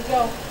and a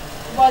girl,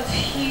 but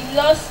he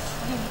lost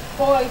the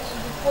boy to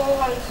the poor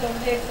hands of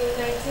death in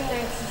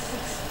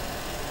 1996.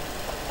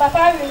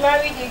 Papa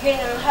remarried again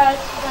and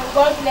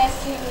God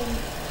blessed him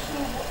with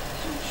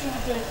two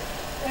children,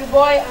 a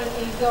boy and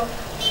a girl.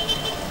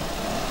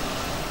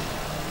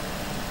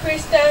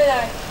 Christian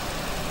life.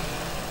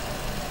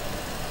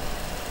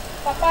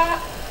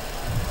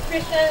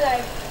 Christian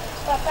life.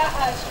 Papa,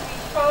 as we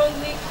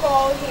fondly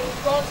call him,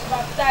 got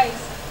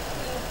baptized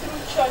in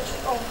true Church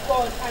of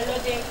God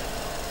Alode.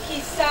 He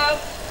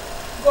served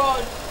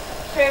God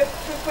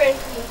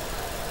frequently.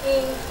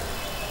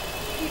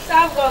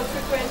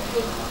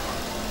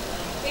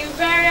 In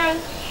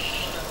variance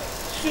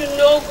to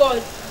know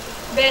God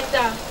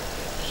better,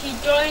 he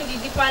joined the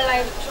Deeper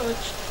Life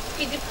Church.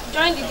 He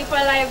joined the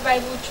Deeper Life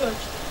Bible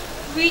Church,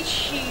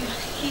 which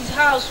his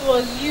house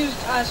was used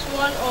as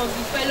one of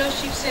the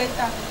fellowship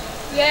center,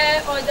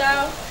 where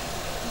other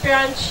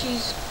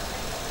branches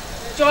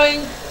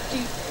joined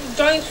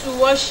to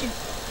worship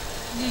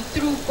the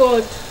true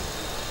God.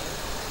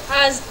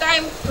 As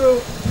time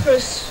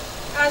progressed,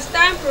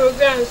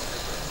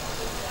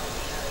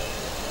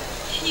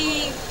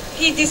 he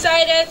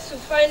decided to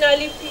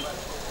finally pick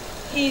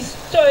his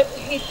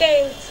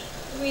tent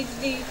with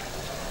the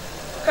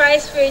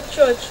Christ Faith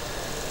Church,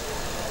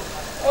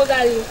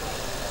 Ogali.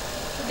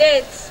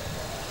 Late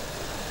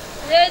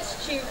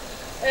Chief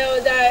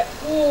Elder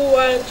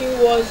WUWU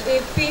was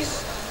a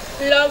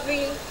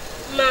peace-loving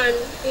man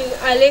in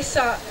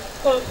Alesa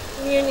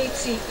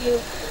community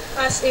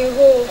as a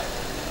whole.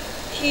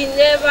 He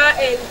never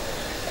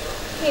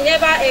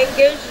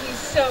engaged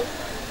himself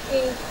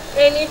in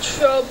any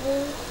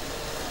trouble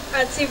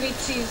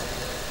activities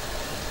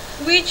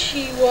which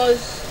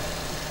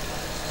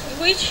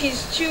his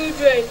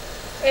children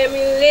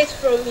emulate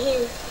from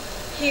him.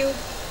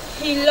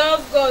 He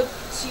loved God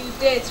till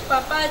death.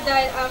 Papa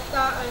died after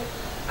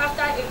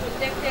a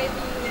protected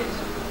illness.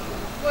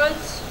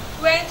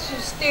 Went to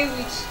stay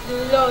with the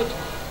Lord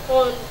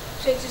on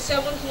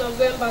 27th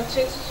November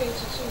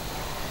 2022.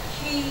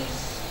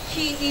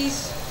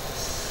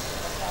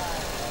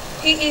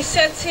 He is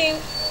certain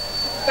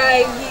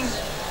by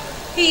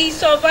he is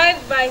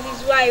survived by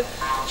his wife,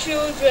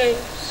 children,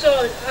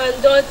 son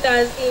and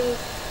daughters,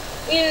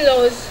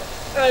 in-laws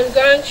and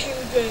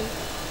grandchildren,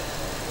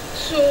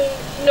 too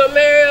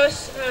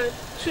numerous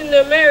to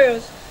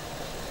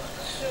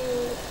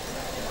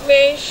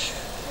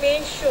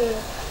mention.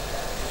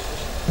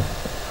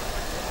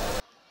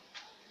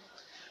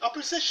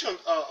 Appreciation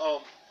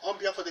on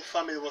behalf of the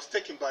family was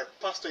taken by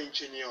Pastor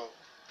Engineer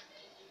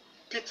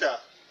Peter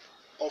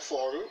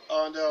Oforu,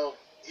 and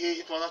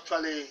it was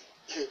actually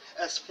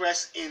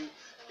expressed in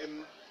a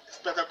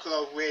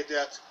spectacular way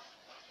that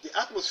the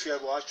atmosphere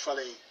was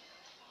actually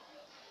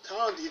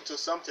turned into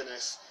something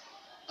else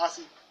as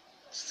he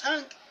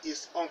sang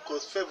his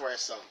uncle's favorite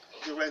song.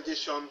 The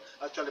rendition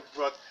actually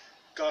brought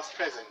God's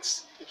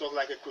presence. It was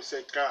like a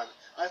crusade ground.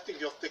 I think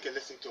just take a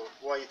listen to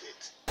what he did.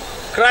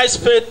 Christ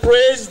faith,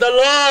 praise the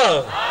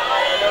Lord.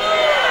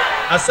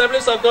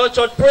 Assemblies of God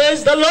Church,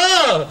 praise the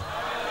Lord.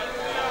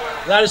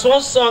 There is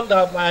one song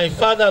that my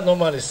father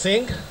normally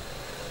sing,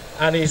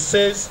 and he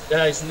says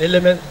there is an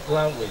element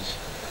language.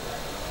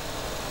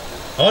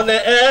 On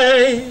the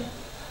A,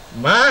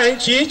 my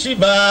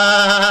chichibayo.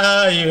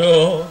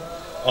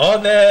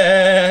 On the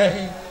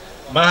A,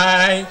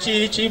 my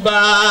chichibayo.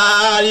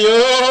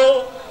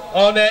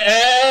 On the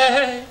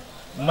A,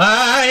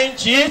 my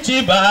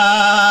chichibayo.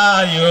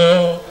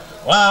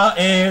 Wa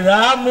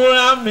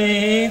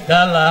eramurami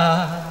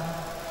dala.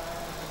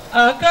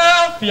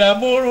 Akafia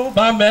muru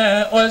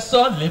bame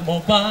oso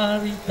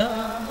limobarida.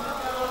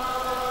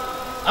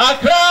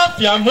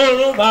 Akafia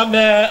muru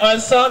bame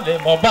oso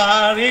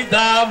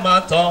limobarida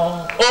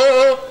mato.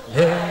 Oh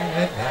le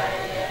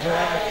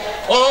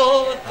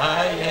oh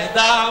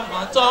ayeda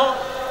mato.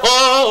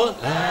 Oh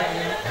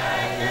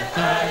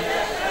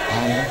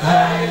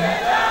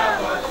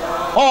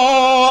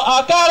oh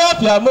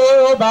akafia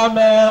muru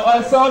bame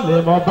oso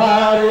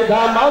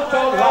limobarida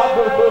mato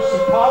labo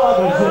shikala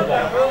dozuka.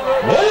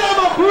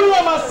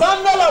 Kula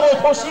masanda la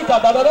bokoshika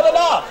da da da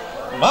da.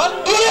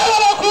 Manduya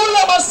la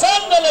kula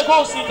masanda le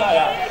kosika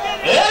ya.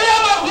 Eya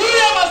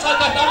maguya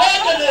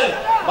masakatalekele.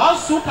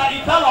 Masuka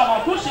itala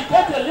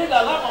makushikete liga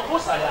la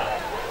makusa ya.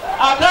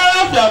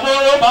 Akara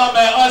fiamoro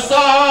bame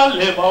oso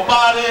le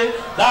mobare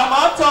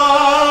damato.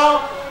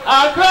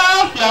 Akara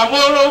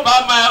fiamoro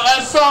bame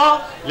oso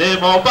le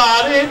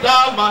mobare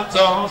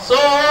damato.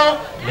 So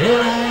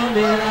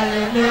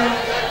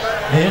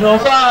le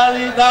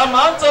mobare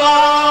damato.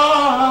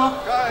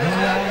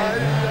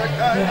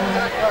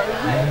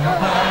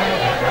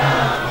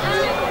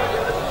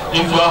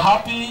 If you are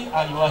happy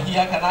and you are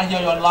here, can I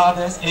hear your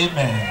loudest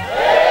amen?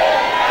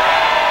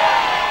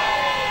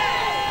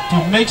 To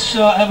make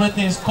sure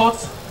everything is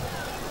caught,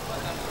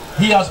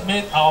 he has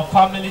made our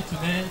family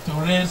today to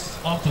raise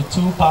up to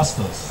 2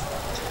 pastors.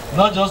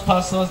 Not just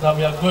pastors that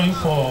we are going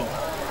for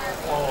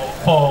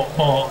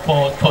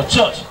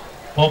church,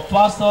 but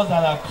pastors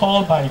that are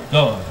called by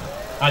God,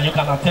 and you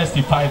can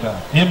testify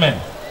that.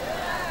 Amen.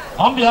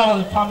 On behalf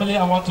of the family,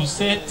 I want to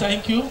say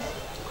thank you.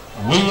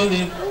 We,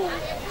 the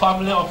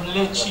family of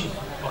late Chief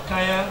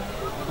Okaya,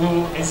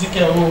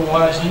 EZEKIEL,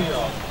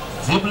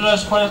 WUWU,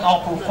 express our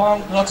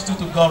profound gratitude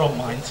to God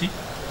Almighty.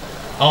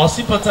 Our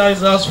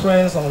sympathizers,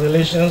 friends, and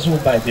relations who,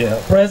 by their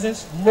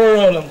presence,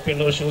 moral and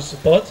financial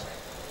support,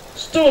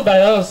 stood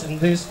by us in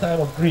this time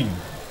of grief.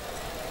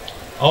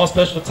 Our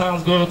special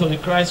thanks go to the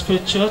Christ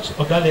Faith Church,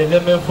 Ogale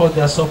Eleme, for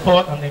their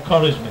support and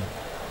encouragement.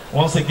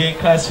 Once again,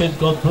 Christ Faith,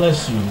 God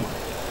bless you.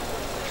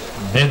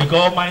 May the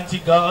Almighty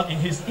God, in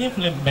His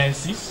infinite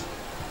mercies,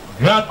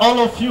 grant all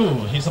of you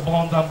His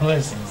abundant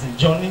blessings in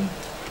journeying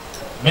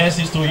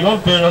mercies to your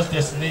various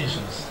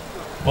destinations.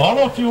 For all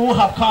of you who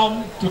have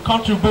come to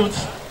contribute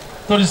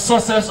to the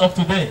success of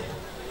today,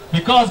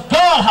 because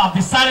God has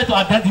decided to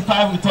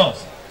identify with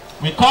us.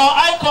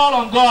 I call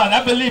on God, and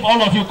I believe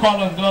all of you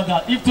call on God,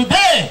 that if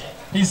today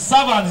His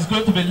servant is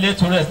going to be laid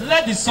to rest,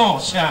 let the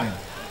sun shine.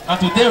 And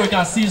today we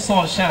can see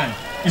sun shine.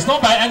 It's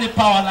not by any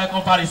power, like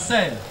Obari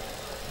said.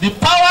 The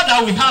power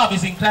that we have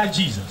is in Christ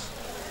Jesus.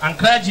 And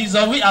Christ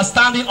Jesus, we are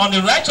standing on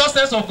the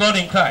righteousness of God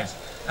in Christ.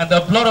 And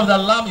the blood of the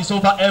Lamb is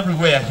over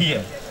everywhere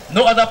here.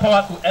 No other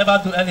power could ever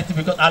do anything,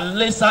 because our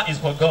lesser is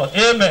for God.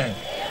 Amen.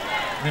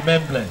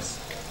 Remain blessed.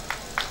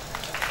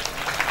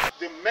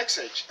 The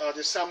message,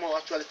 the sermon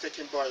actually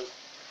taken by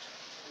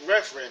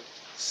Reverend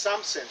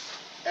Samson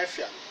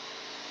Efian,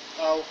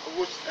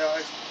 which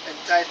is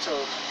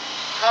entitled,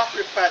 How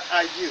Prepared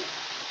Are You?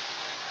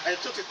 I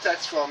took the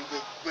text from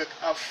the book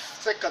of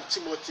 2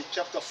 Timothy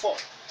chapter 4,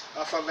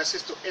 from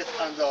verses to 8,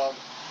 and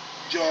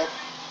Job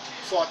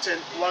 14,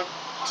 1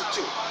 to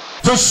 2.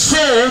 To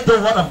share the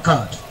word of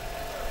God.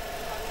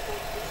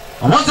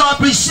 I want to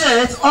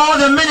appreciate all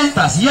the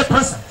ministers here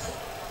present.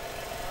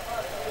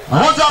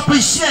 I want to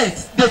appreciate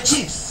the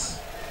chiefs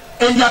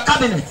and their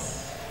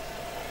cabinets.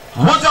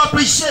 I want to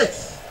appreciate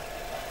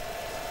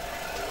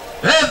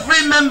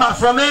every member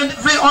from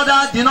every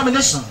other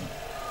denomination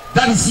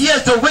that is here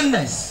to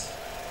witness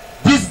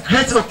this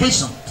great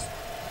occasion.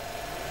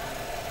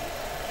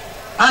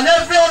 And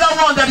every other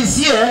one that is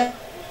here,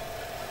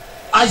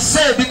 I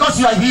say, because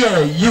you are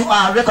here, you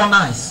are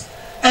recognized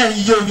and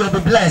you will be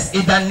blessed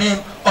in the name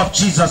of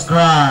Jesus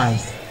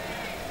Christ.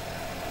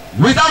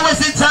 Without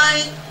wasting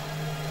time,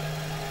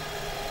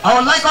 I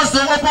would like us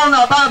to open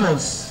our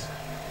Bibles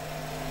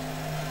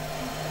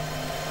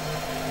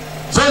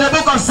to the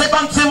book of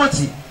 2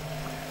 Timothy,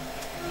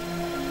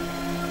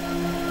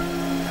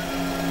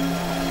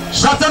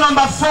 chapter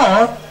number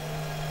 4.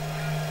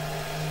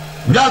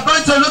 We are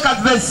going to look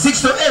at verse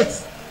 6 to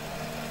 8.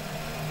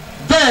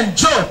 Then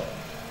Job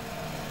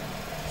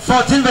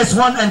 14 verse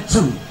 1 and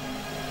 2.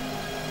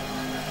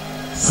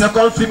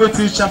 2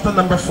 Timothy chapter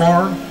number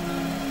 4,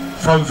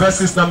 from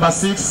verses number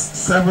 6,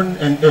 7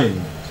 and 8.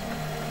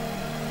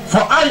 For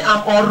I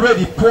am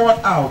already poured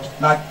out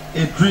like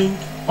a drink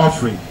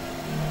offering,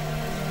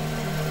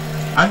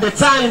 and the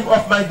time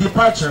of my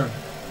departure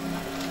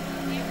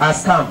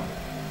has come.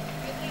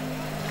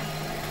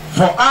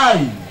 For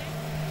I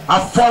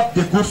have fought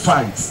the good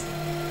fight,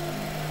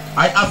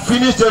 I have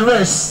finished the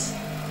race,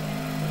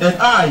 and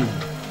I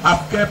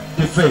have kept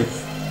the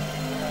faith.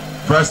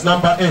 Verse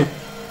number 8.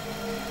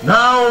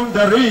 Now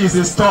there is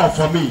in store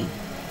for me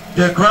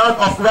the crown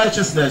of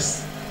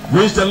righteousness,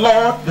 which the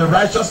Lord, the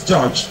righteous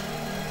judge,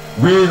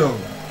 will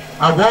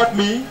award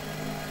me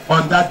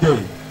on that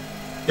day.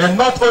 And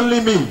not only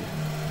me,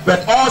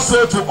 but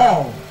also to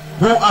all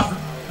who have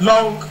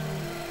longed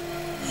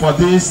for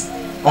this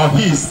or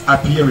his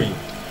appearing.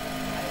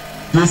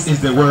 This is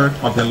the word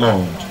of the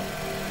Lord.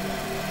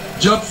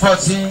 Job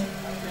 14,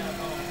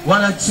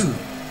 1 and 2.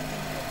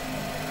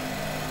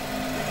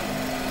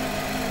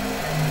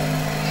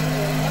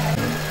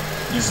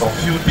 Is of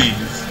few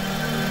days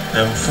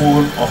and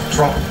full of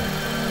trouble.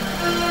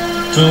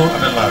 2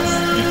 and the last.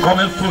 He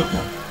cometh forth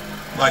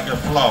like a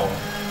flower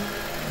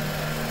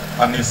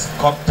and is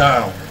cut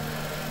down.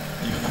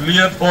 He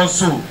fleeth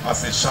also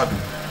as a shadow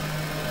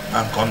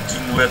and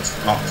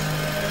continueth not.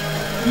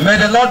 May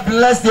the Lord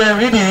bless the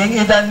reading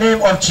in the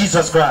name of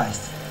Jesus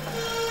Christ.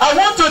 I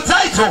want to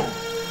title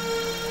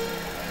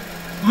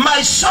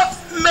my short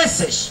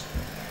message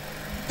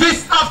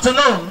this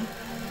afternoon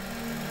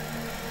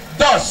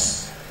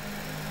thus: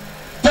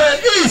 there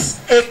is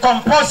a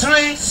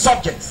compulsory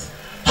subject.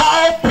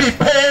 How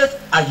prepared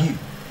are you?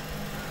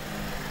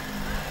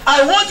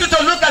 I want you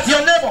to look at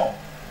your neighbor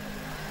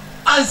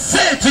and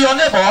say to your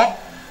neighbor,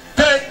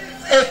 there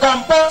is a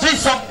compulsory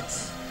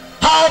subject.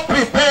 How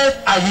prepared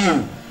are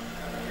you?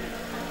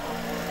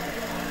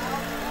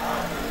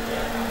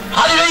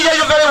 I didn't hear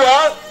you very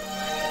well.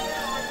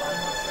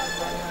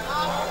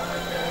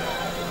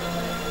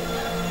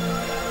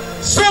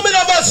 So many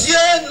of us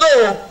here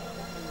know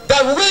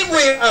that when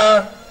we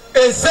are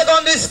in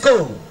secondary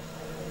school,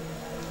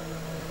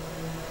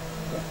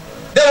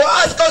 they will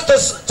ask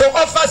us to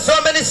offer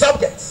so many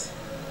subjects.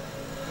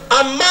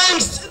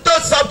 Amongst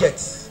those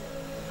subjects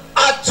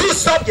are 2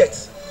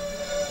 subjects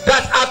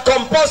that are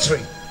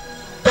compulsory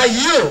that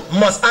you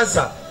must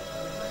answer.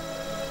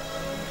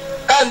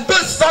 And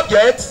those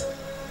subjects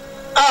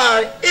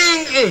are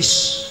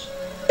English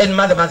and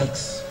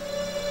mathematics.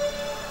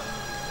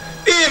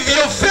 If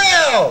you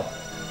fail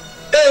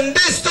in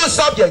these 2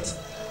 subjects,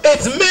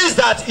 it means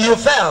that you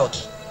failed.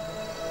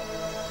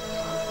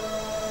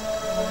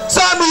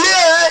 So I'm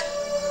here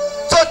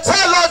to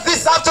tell us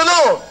this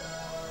afternoon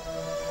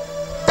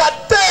that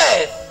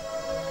death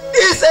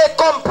is a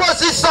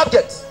compulsory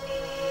subject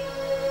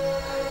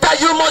that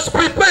you must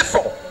prepare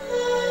for.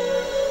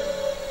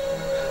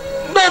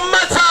 No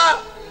matter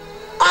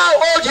how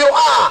old you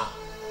are,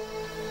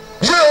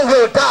 you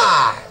will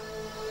die.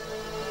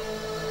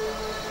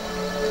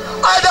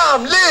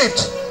 Adam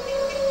lived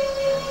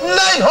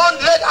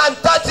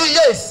 930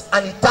 years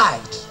and he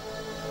died.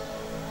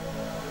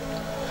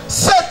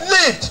 Seth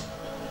lived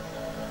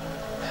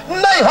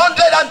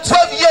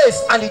 912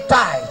 years and he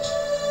died.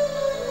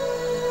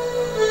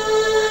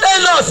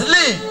 Enos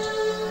lived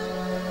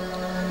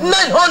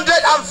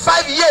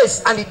 905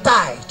 years and he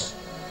died.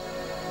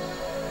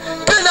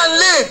 Canaan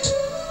lived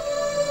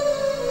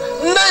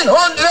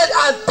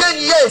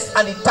 910 years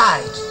and he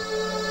died.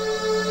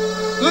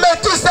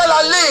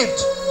 Methuselah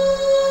lived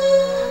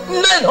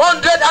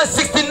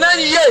 969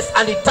 years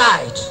and he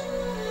died.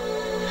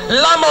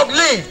 Lamech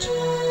lived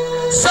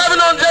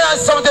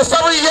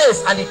 777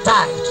 years and he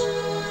died.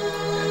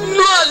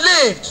 Noah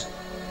lived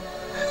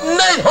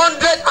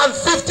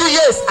 950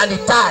 years and he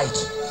died.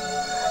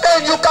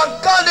 And you can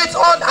count it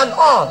on and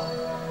on.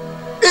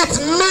 It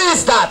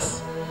means that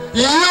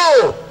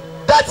you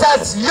that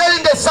is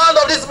hearing the sound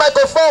of this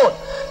microphone,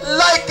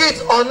 like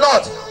it or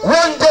not,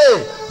 one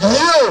day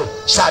you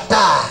shall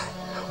die.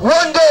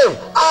 One day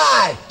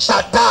I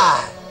shall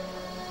die.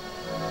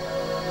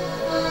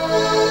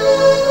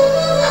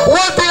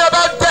 One thing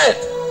about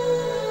death,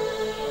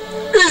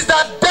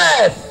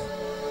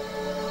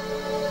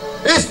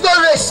 is no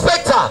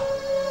respecter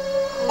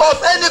of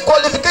any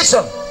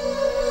qualification,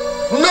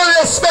 no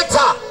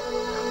respecter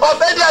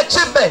of any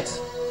achievement,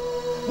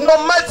 no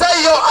matter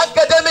your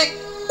academic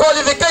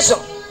qualification.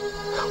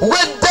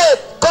 When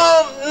death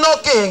come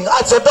knocking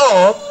at your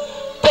door,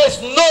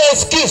 there's no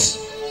excuse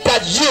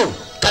that you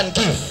can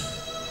give.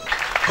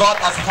 God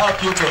has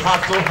helped you to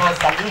have 2 hands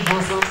that you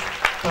use it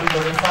to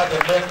glorify the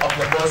name of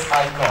the Most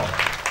High God.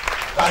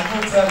 Can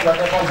you tell your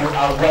neighbor you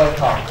are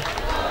welcome?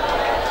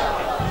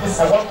 Please,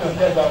 I want to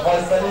hear your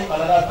voice telling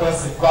another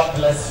person, God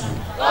bless you.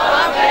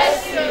 God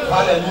bless you.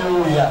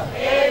 Hallelujah.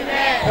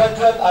 Amen.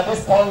 Brethren, at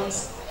this point,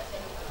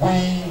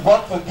 we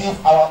want to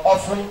give our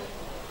offering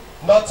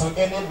not to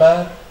any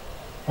man.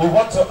 We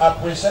want to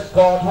appreciate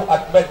God who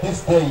had made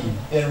this day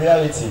in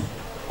reality.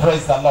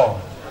 Praise the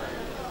Lord.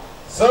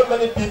 So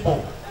many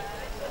people,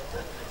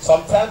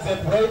 sometimes they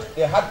prayed,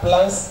 they had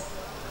plans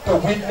to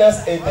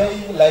witness a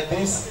day like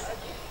this,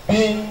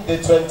 being the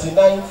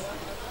 29th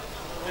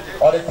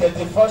or the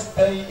 31st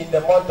day in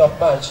the month of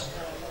March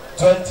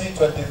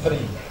 2023,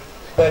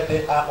 but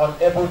they are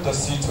unable to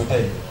see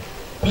today.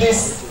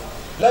 Please,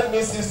 let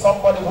me see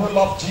somebody who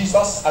loves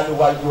Jesus and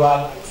while you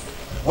are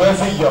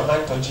waving your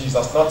hand to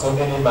Jesus, not to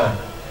any man.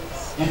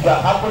 If you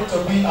happen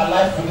to be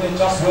alive today,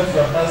 just wave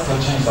your hands to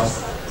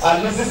Jesus.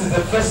 And this is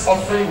the first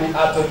offering we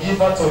are to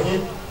give unto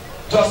him.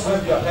 Just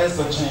wave your hands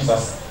to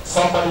Jesus.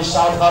 Somebody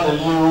shout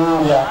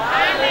hallelujah.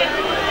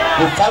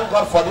 Hallelujah. We thank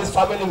God for this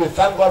family. We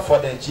thank God for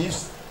the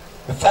gifts.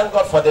 We thank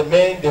God for the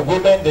men, the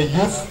women, the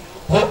youth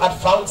who had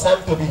found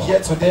time to be here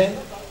today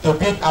to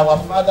bid our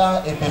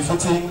Father a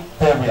befitting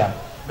burial.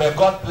 May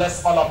God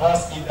bless all of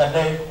us in the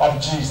name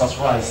of Jesus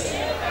Christ.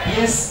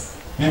 Please,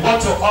 we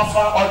want to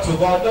offer unto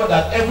God. Know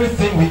that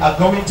everything we are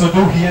going to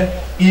do here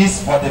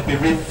is for the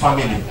bereaved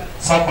family.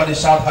 Somebody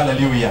shout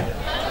hallelujah.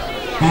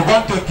 We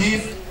want to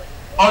give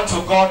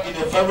unto God in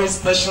a very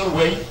special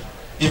way.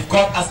 If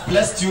God has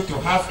blessed you to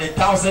have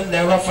 1,000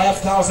 naira,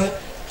 5,000,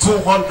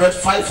 200,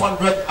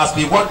 500, as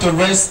we want to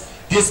raise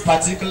this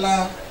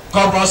particular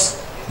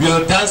chorus,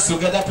 we'll dance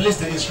together. Please,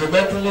 the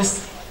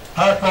instrumentalists,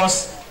 help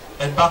us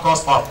and back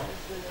us up.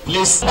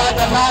 Please. By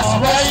the last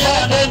verse,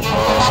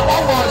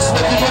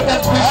 the devoted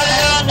priest,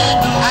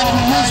 and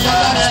he used the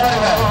dance very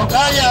well.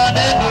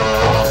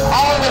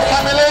 All the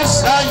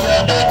families,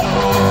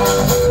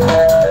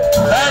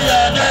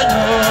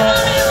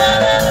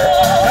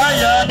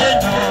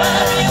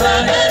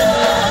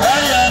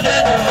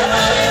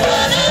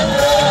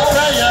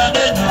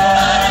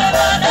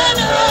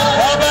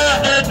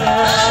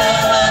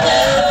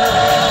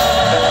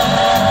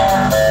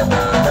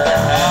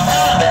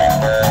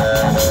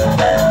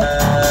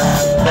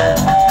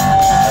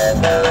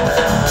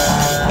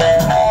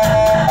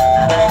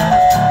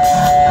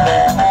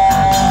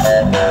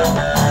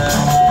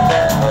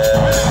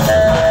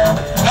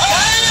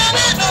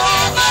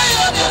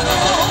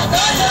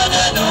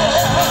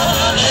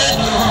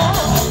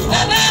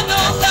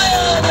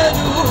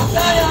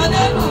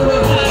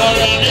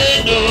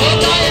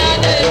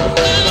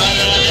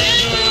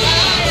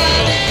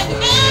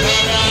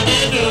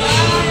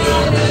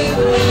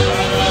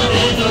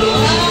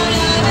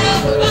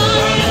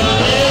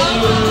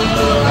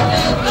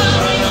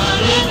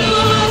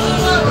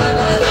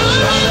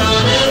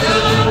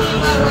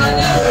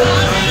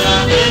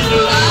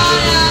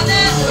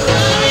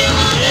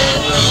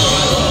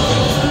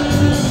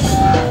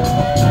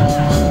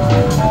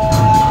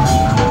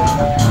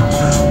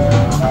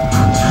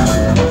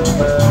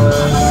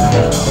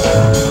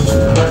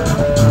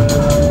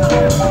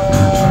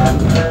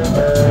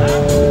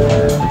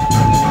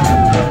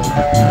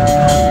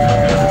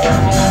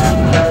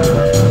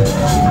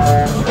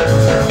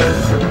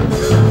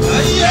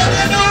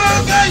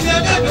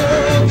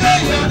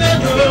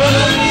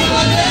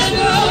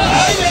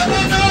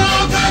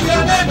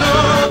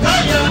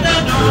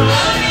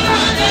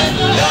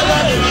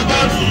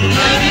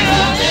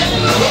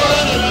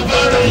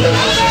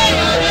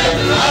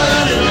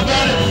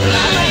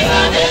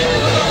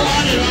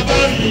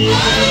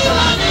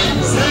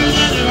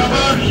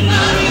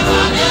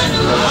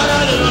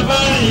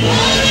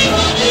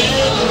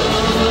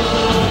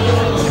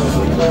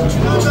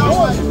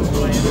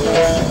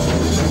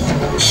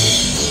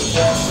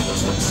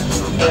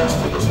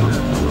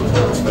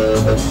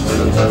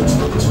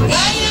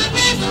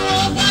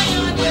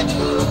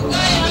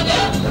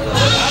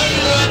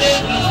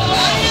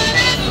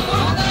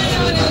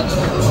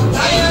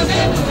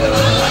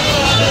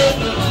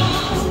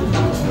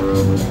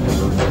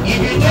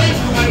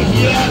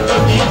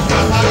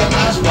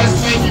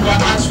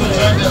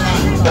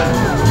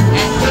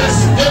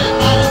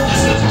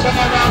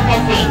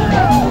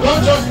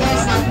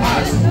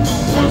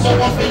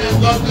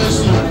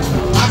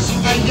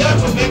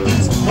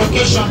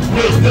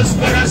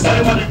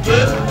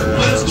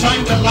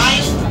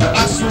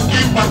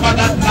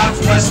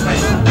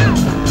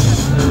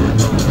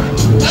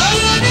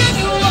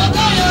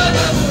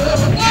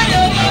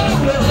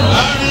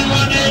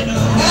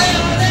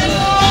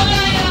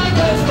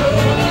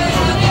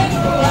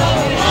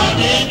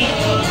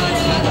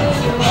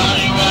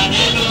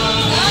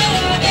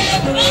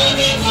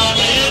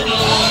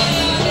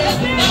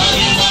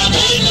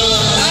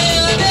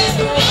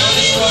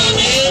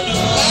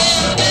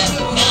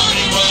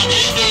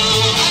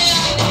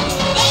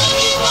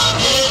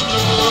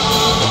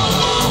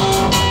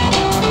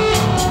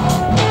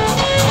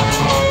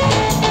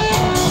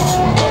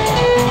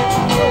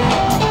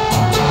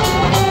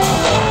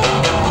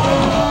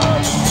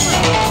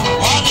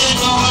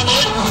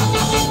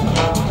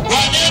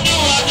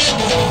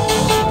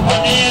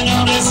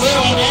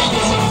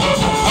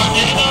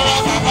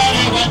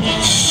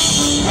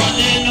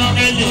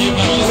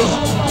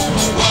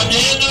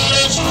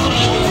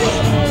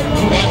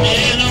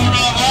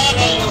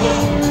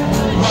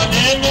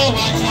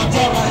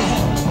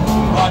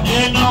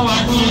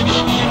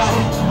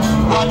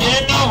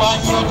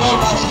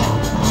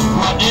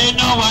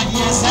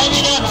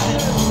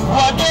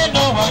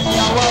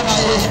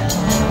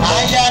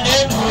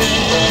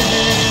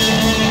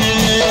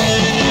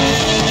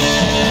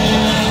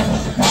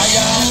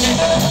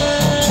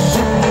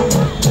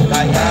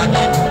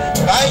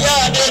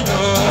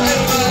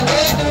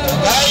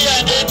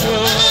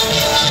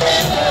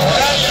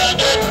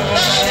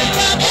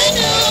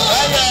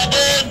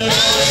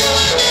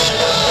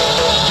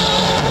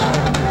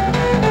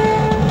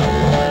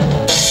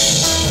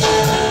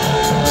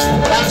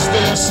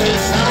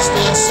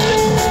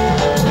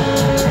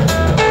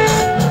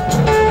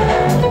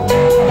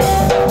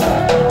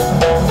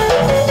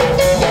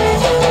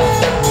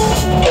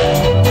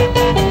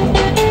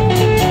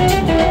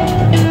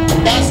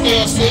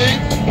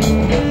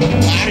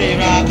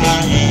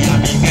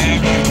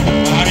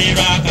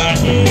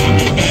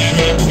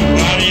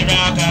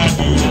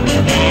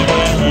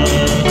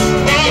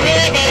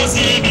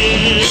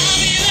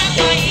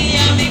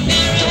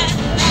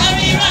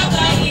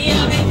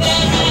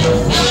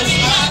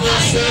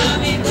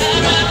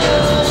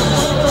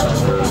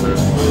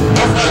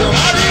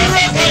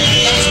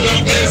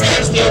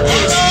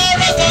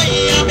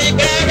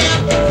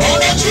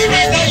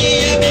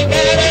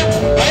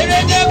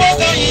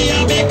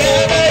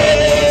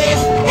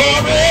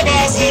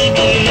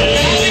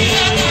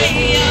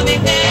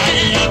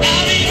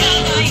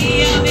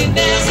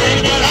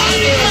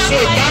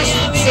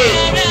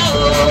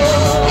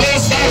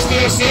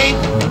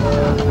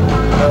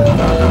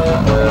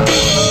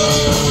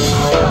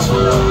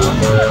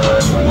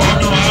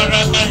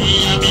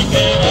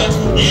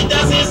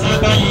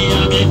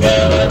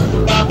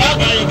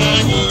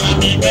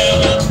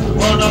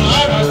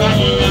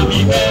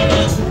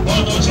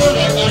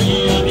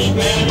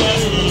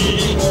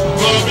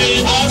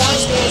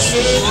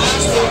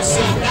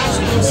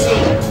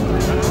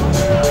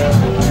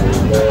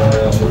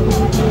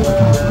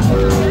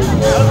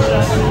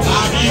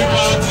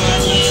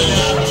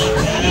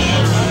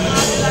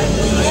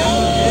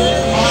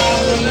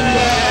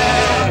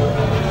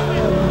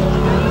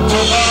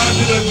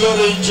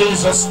 In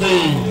Jesus'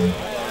 name.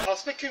 I was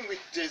speaking with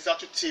the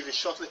Exactitude TV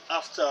shortly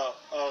after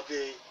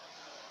the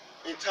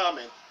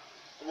interment.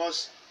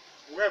 Was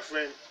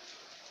Reverend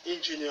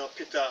Engineer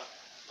Peter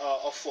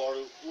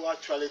Oforu, who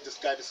actually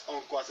described his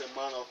uncle as a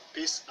man of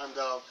peace, and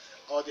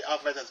all the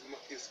advice that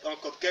his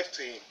uncle gave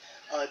to him.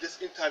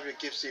 This interview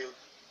gives you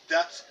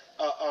that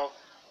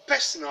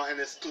personal and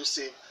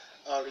exclusive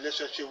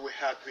relationship we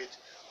had with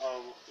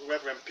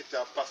Reverend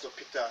Peter, Pastor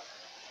Peter,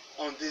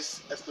 on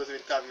this exclusive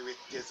interview with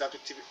the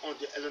Exactitude TV on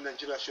the Hello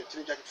Nigeria show,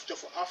 TV Jackie Future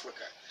for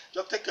Africa.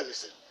 Just take a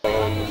listen.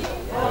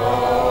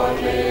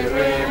 Only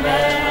remember,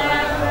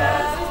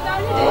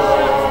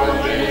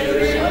 only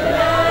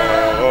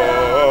remember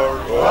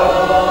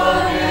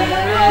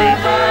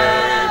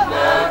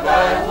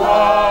by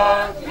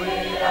what we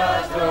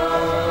have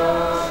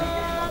done.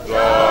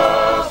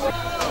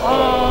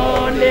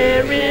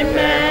 Only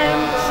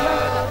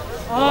remember,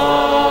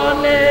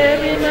 only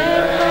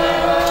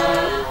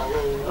remember,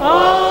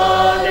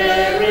 only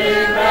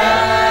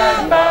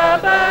remember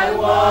by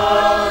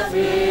what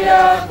we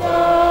have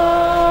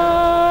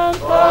done.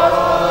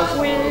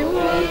 For we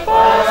will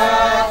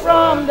pass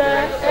from the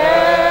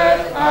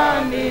earth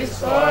and the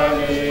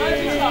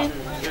soil.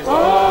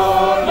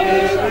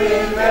 Only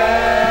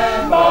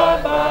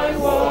remember by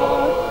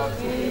what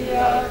we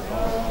have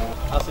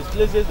done. As it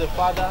pleases the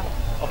Father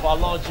of our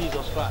Lord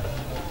Jesus Christ,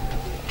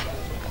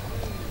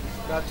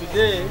 that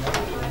today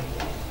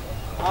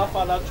our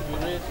Father to be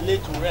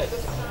laid to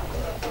rest.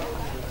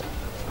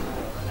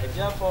 I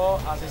therefore,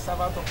 as a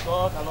servant of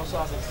God and also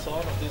as a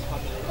son of this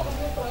family,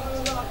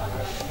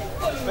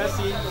 the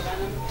person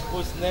who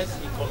is next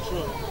in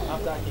control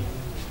after him,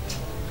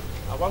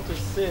 I want to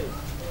say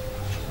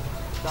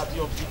that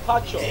your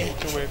departure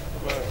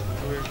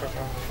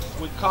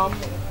will come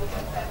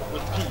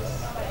with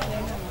peace,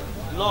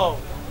 love,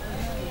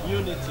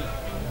 unity,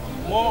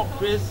 more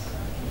grace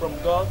from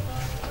God,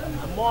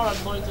 and more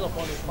anointing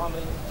upon His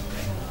family,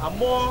 and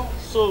more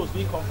souls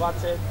being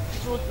converted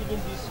through even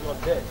this your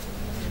death.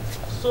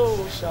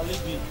 So shall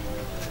it be.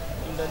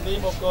 In the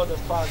name of God the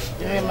Father,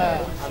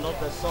 Amen, and of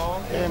the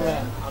Son,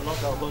 Amen, and of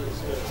the Holy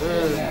Spirit.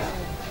 Amen.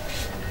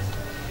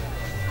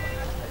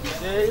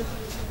 Today,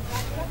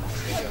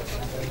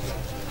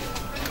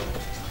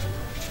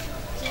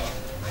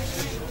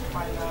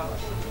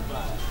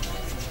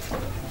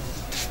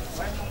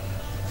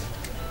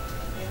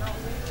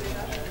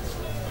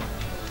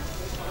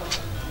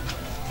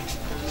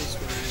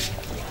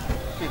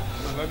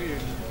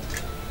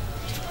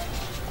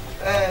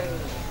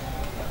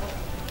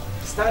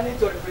 standing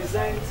to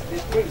represent the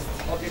priest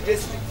of the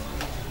district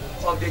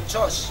of the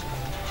church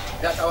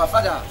that our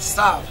father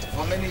served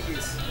for many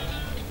years.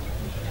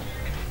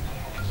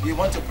 You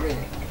want to pray?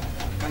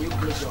 Can you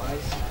close your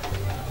eyes?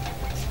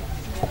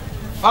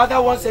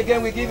 Father, once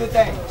again we give you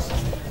thanks.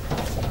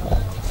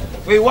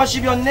 We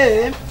worship your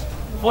name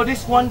for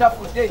this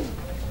wonderful day.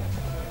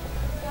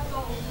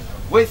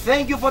 We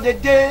thank you for the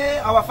day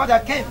our father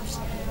came.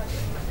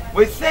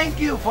 We thank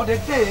you for the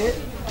day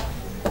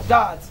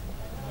that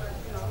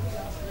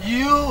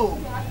you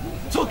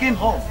took him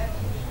home.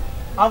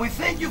 And we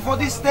thank you for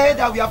this day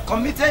that we have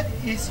committed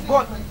his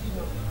body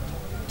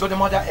to the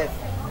Mother Earth.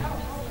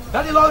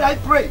 Daddy Lord, I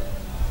pray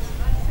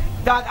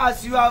that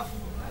as you have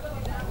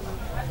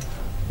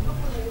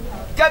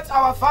kept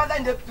our Father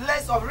in the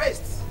place of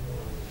rest,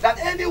 that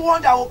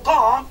anyone that will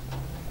come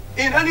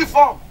in any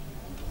form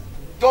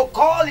to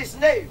call his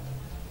name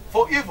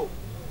for evil,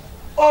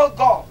 oh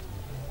God,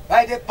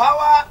 by the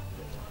power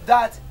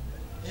that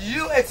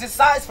you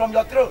exercise from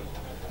your throne,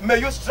 may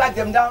you strike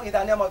them down in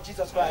the name of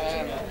Jesus Christ.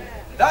 Amen.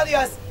 That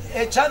as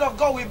a child of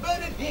God, we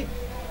bury him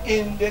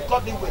in the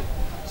godly way.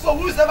 So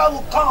whosoever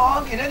will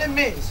come in any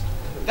means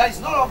that is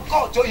not of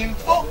God to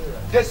invoke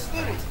the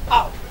Spirit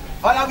out,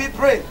 Father, we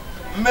pray,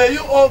 may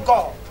you, oh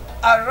God,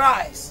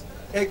 arise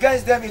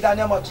against them in the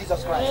name of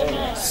Jesus Christ.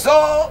 Amen.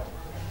 So,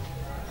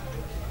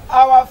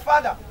 our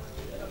Father,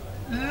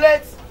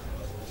 let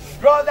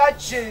Brother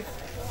Chief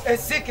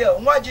Ezekiel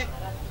NWAJI'S,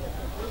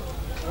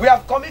 we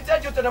have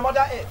committed you to the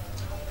Mother Earth,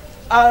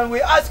 and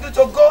we ask you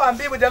to go and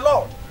be with the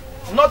Lord,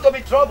 not to be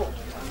troubled.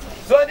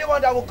 So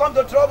anyone that will come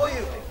to trouble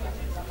you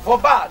for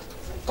bad,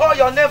 call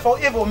your name for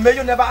evil, may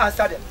you never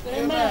answer them.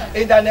 Amen.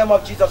 In the name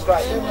of Jesus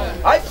Christ.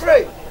 Amen. I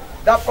pray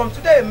that from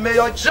today, may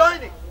your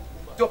journey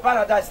to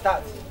paradise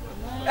start.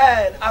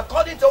 And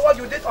according to what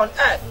you did on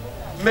earth,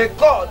 may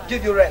God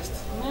give you rest.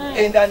 Amen.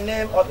 In the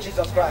name of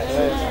Jesus Christ.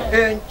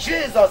 Amen. In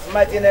Jesus'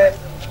 mighty name,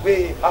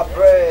 we have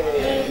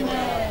prayed.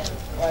 Amen.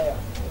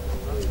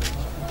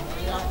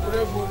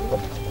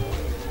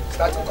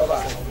 Start to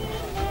cover.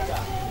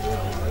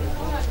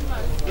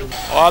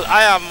 Well,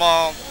 I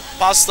am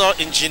Pastor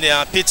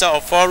Engineer Peter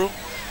Oforu.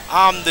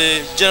 I'm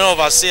the General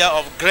Overseer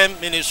of GREM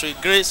Ministry,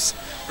 Grace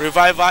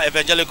Revival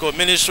Evangelical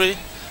Ministry,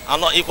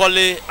 and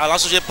equally an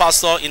Associate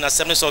Pastor in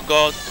Assemblies of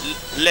God,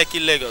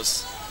 Lekki,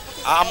 Lagos.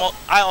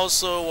 I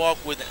also work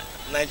with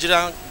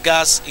Nigerian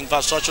Gas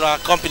Infrastructural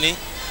Company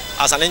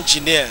as an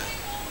engineer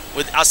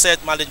with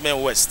Asset Management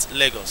West,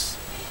 Lagos.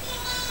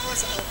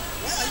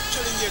 Why are you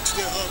actually here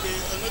today?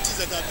 I noticed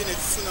that there has been a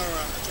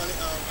funeral actually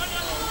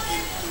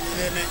in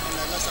Yemen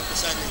and last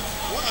precisely.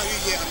 Why are you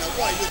here and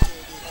why are you to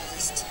the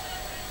list?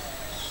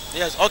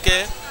 Yes,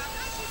 okay.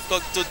 So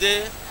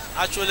today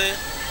actually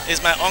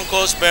is my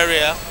uncle's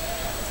burial.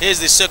 He is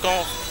the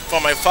second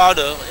from my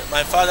father.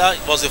 My father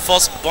was the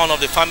first born of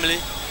the family.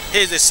 He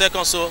is the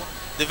second, so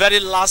the very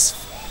last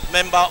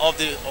member of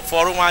the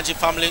WUWU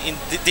family in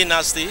the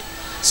dynasty.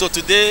 So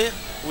today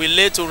we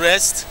lay to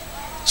rest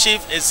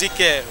Chief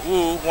EZEKIEL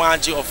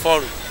WUWU of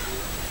Foru.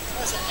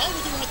 So how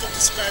would you want to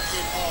describe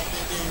him or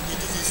the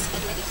disease? How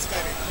do you want to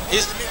describe him?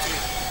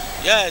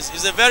 Yes,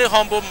 he's a very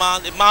humble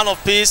man, a man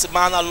of peace, a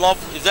man I love.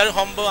 He's very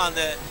humble and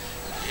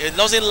he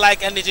doesn't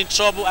like anything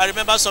trouble. I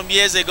remember some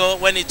years ago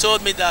when he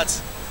told me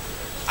that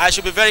I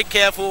should be very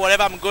careful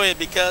wherever I'm going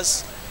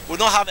because we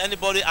don't have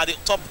anybody at the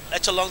top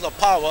echelons of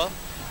power,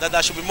 that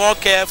I should be more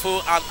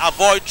careful and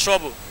avoid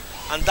trouble.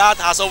 And that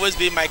has always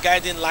been my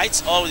guiding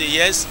light all the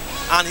years.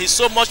 And he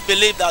so much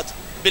believed that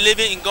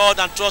believing in God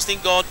and trusting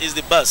God is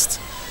the best.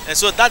 And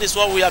so that is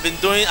what we have been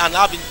doing and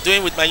I've been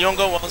doing with my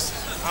younger ones.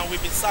 And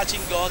we've been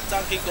searching God,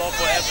 thanking God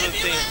for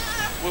everything.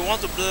 We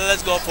want to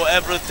bless God for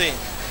everything.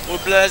 We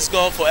bless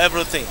God for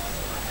everything.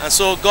 And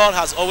so God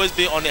has always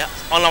been on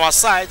our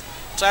side,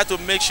 try to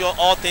make sure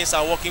all things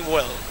are working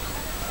well.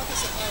 Okay,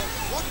 so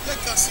what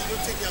legacy do you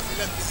think he has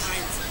left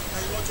behind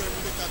and you want to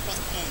emulate that back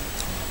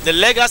on? The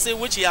legacy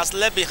which he has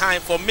left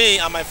behind for me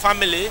and my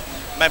family,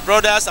 my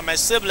brothers and my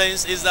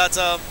siblings, is that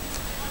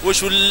we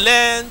should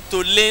learn to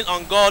lean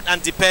on God and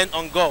depend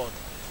on God.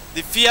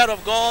 The fear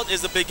of God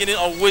is the beginning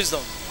of wisdom.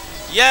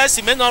 Yes,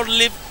 he may not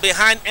leave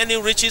behind any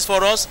riches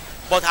for us,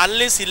 but at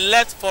least he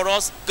left for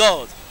us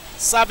God.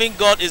 Serving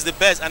God is the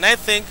best, and I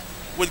think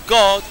with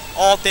God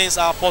all things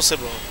are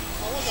possible.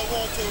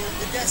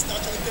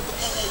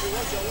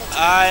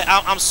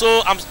 I'm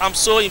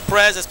so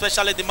impressed,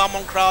 especially the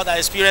Mammon crowd I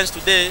experienced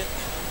today,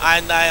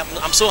 and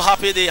I'm so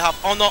happy they have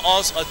honored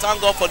us. I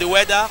thank God for the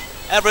weather.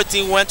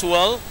 Everything went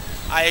well.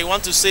 I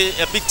want to say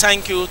a big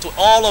thank you to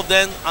all of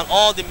them and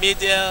all the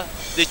media,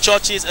 the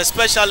churches,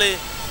 especially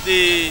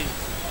the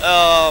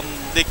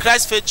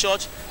Christ Faith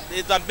Church.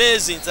 It's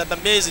amazing. It's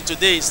amazing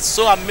today. It's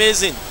so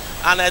amazing,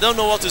 and I don't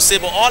know what to say,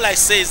 but all I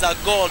say is that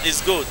God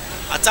is good.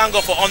 I thank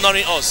God for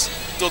honoring us.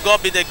 To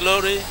God be the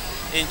glory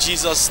in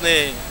Jesus'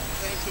 name.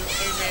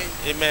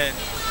 Thank you. Amen.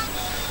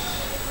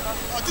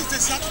 This is the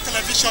Exactitude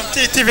Television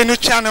TV news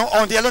channel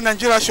on the Hello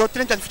Nigeria show,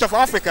 Trend and Future for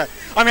Africa.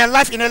 I'm here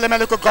live in LMA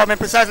local government,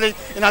 precisely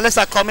in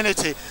Alessa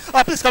community.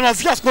 Please come on,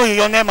 just know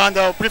your name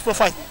and brief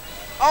profile.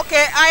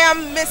 Okay, I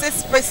am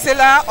Mrs.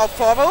 Priscilla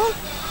Oforu,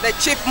 the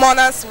chief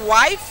mourner's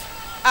wife,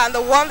 and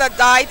the one that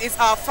died is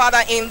our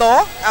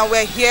father-in-law, and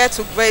we're here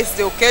to grace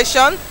the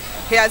occasion.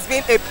 He has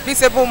been a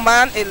peaceable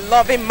man, a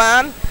loving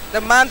man, the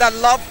man that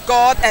loved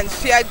God and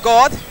feared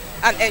God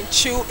and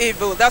eschew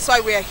evil. That's why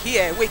we're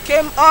here. We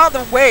came all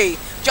the way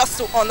just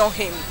to honor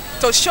him,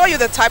 to show you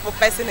the type of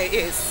person he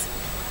is.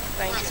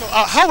 Thank you. So,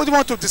 how would you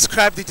want to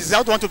describe the disease?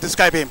 How do you want to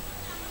describe him?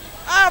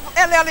 I've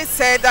earlier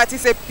said that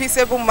he's a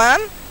peaceable man,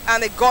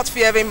 and a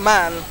God-fearing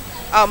man.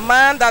 A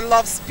man that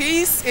loves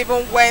peace.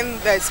 Even when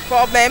there's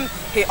problem,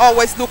 he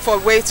always looks for a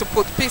way to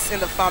put peace in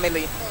the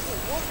family.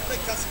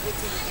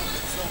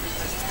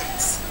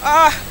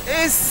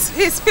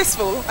 He's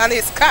peaceful and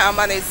he's calm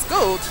and he's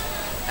good.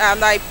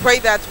 And I pray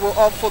that we'll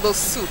all follow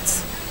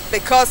suit.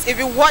 Because if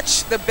you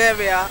watch the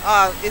burial,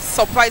 it's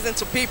surprising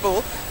to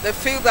people. They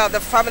feel that the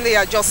family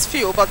are just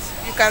few, but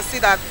you can see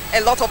that a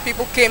lot of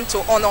people came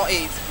to honor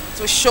it,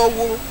 to show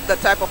who the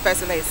type of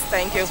person is.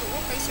 Thank you.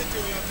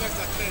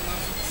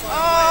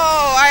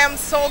 Oh, I am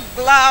so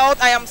glad,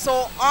 I am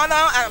so honored,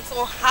 I am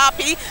so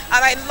happy, and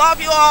I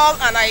love you all,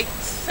 and I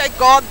say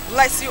God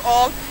bless you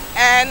all,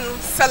 and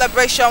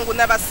celebration will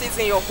never cease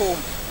in your home.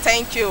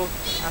 Thank you.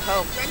 I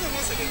hope.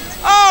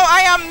 Oh,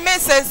 I am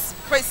Mrs.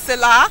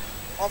 Priscilla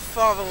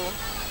Oforo,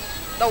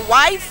 the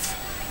wife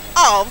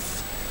of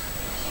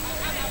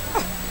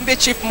the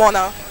chief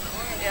mourner.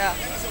 Yeah,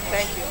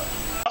 thank you.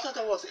 After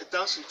that was a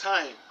dancing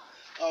time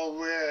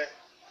where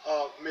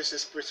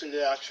Mrs.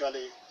 Priscilla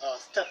actually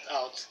stepped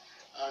out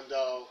and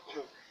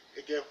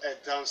gave a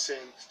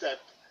dancing step.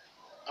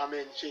 I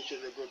mean, she's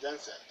a good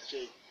dancer.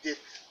 She did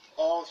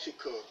all she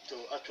could to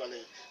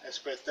actually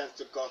express thanks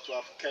to God to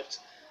have kept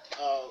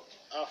our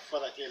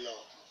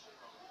father-in-law,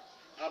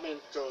 I mean,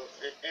 to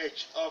the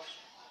age of,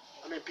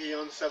 I mean,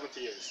 beyond 70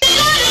 years.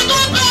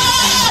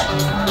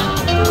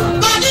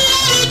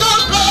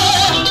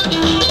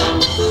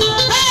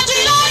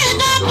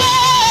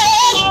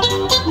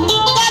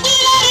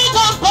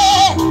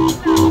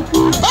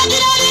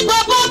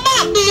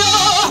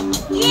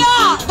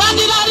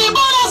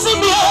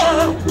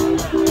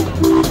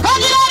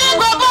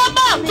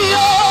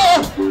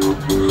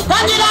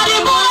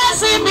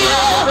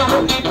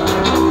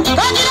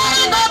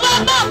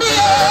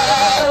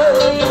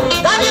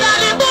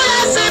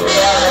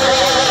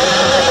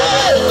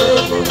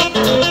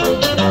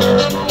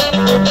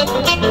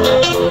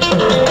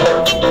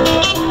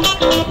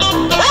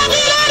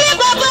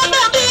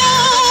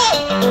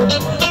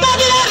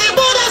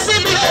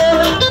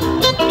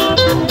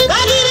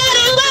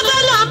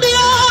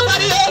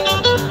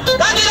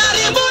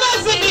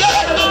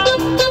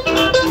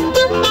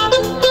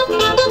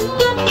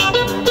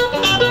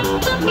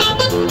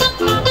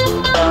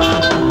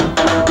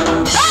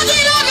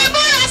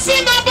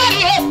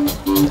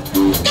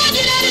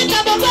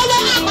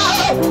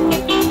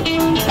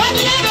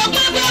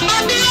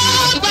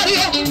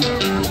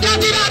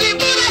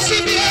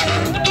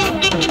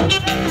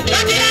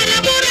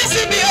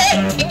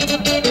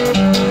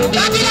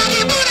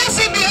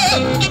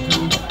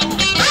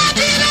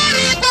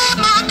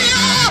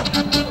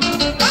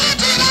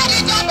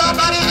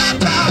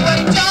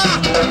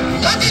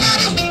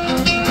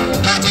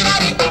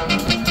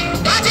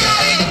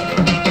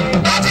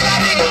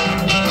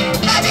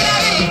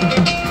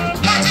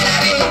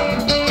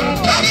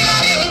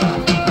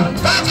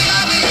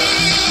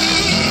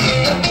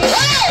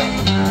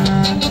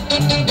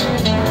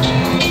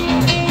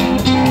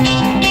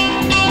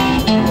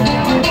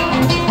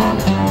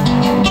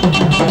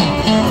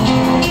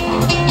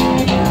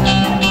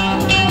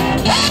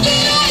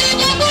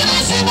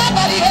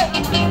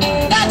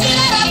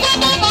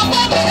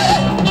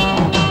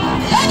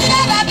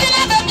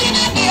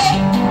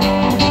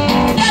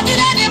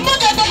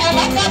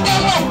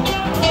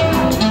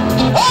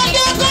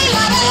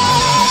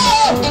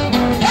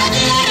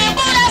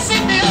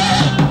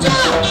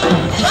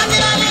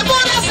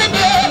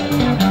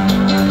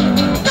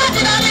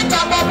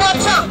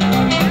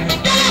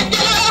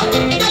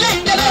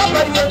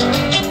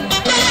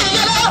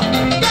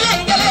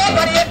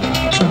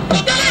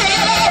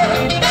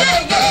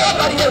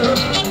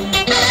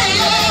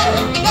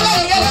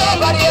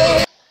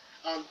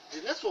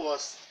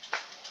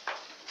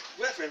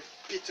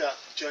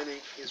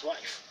 Joining his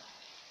wife.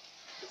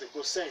 It's a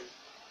good saying.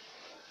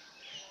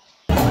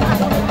 Go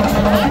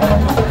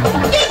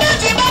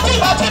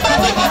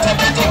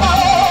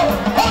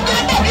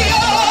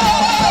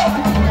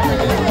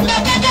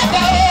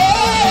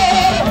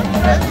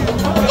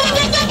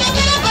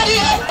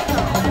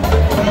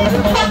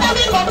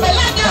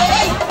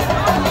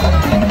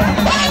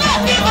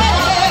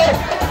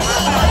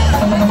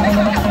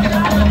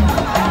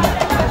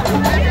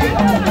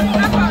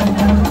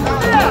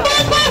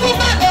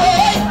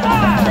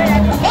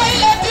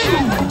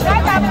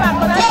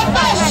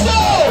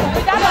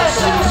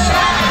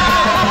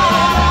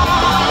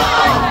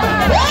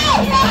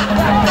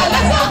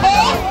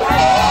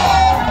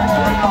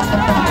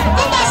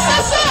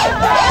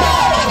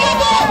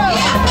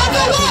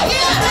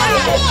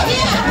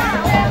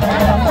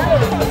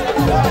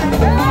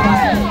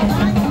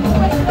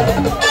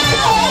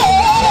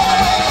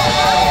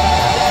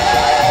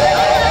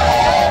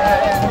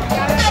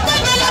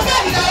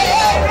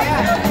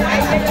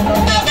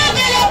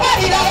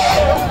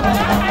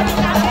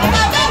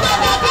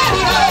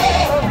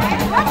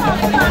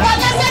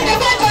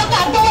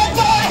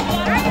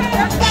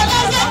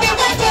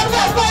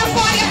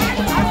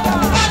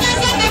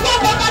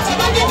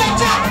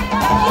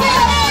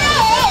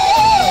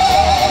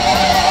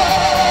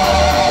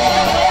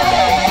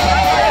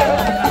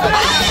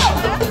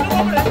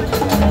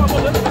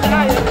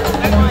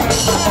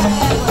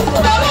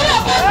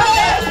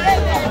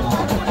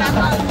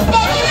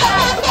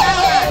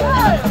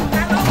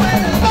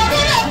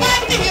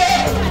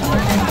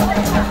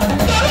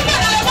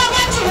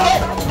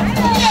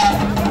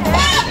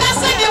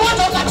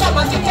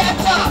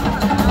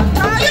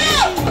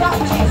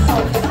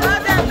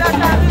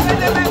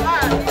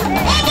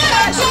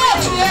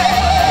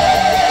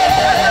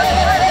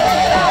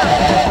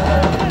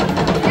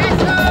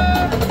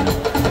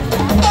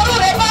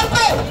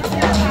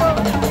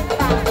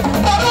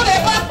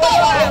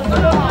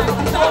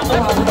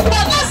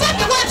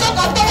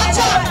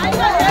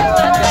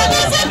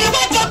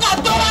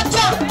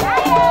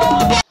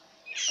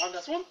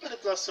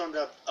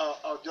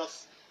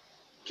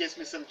gives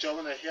me some joy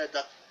when I hear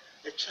that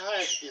a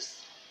child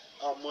is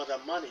more than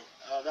money.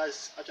 That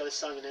is actually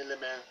sung in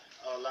Elemen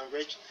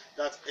language,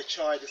 that a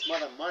child is more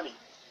than money.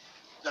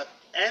 That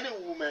any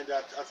woman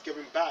that has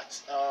given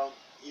birth,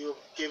 you've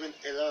given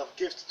a lot of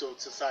gifts to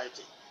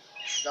society.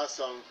 That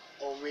song,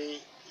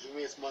 Omi, it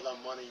means more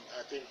than money.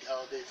 I think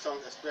the song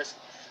expressed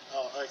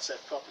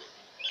itself properly.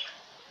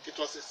 It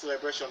was a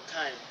celebration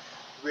time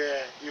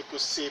where you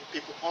could see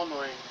people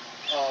honoring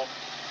Elder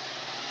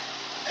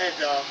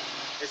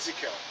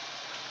Ezekiel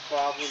for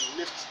having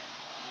lived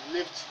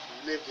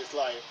his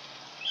life,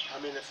 I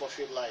mean a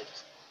fulfilled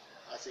life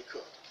as he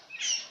could.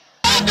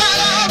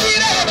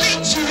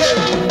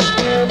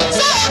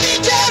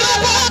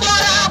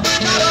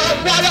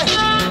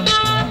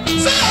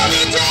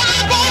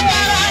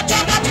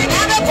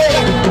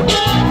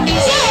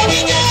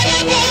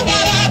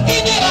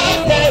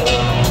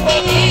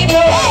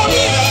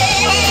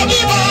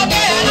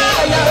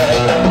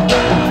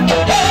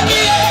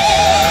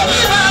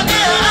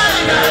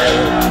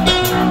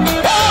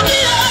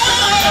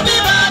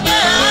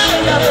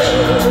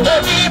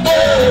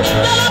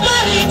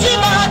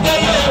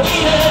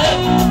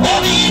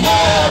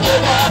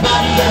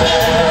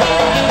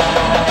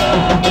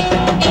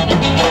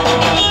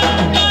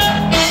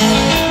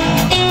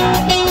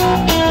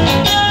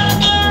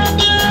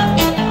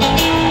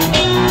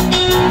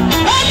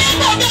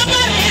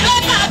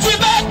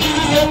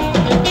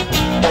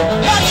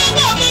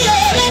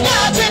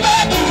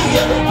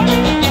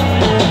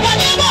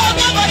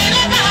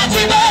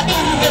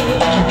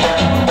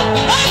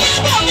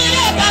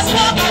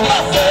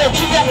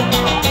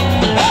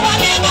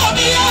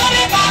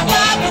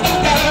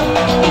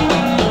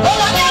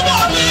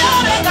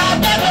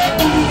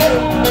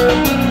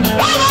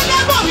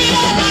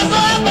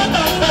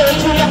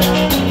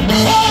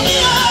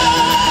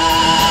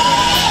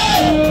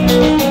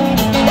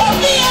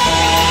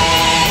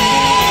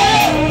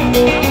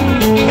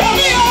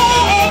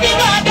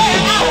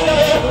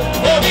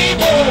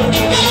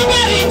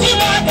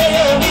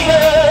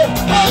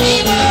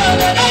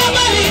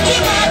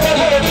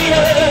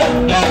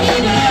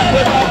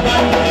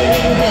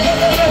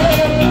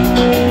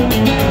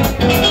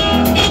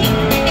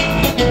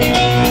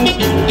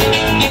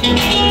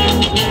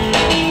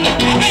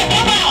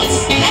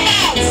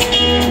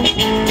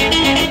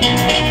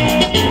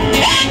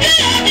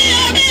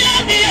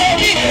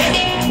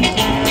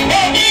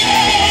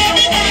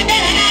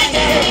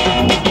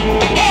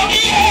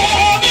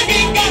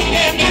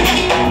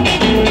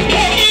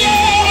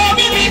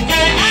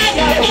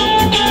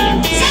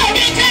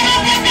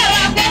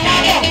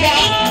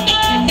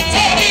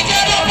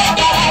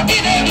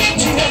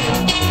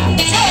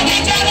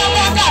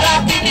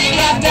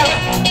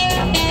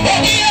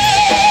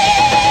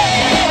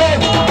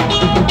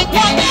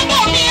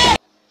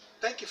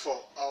 Thank you for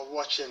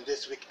watching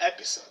this week's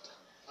episode.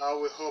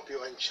 We hope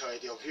you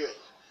enjoyed your viewing.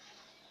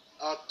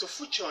 To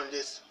feature on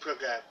this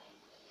program,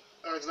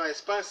 it's not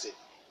expensive,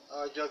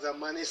 just the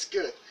money is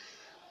good.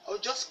 I'll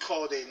just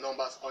call the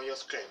numbers on your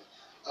screen,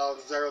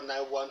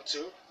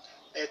 0912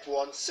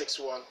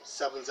 8161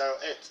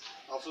 708.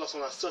 Follow us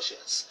on our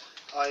socials.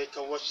 You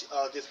can watch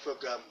this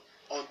program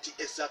on the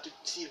Exactitude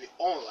TV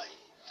online.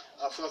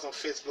 Follow us on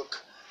Facebook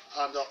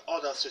and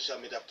other social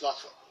media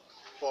platforms.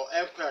 For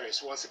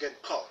enquiries, once again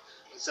call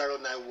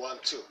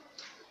 0912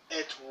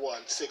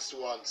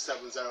 8161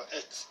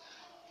 708.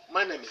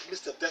 My name is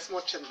Mr.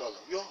 Desmond Chenbolo,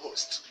 your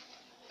host,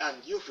 and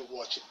you'll be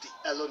watching the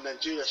Hello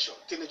Nigeria Show,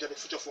 Teenager the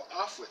Future for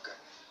Africa,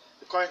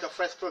 the current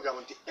affairs program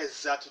on the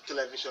Exactitude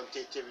Television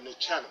TV News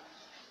channel.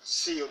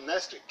 See you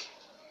next week.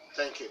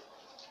 Thank you.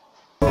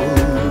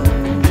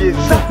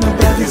 Talking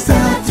about this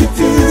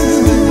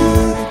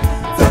attitude.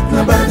 Talking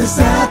about this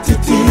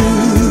attitude.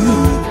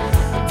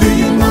 Do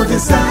you know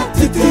this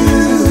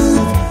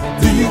attitude?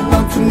 Do you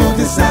want to know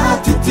this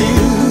attitude?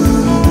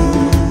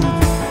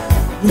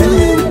 Do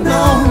you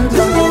know? Do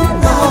you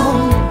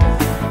know?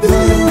 Do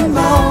you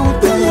know?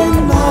 Do you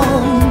know?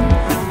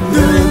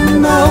 Do you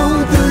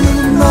know? Do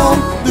you know?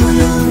 Do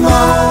you know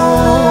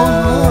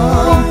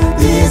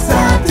this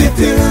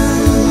attitude?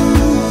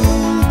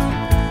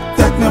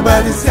 Talking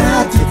about this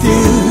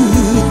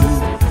attitude.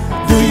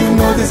 Do you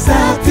know this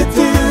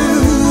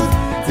attitude?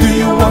 Do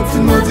you want to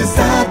know this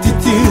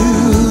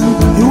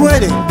attitude? You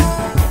ready?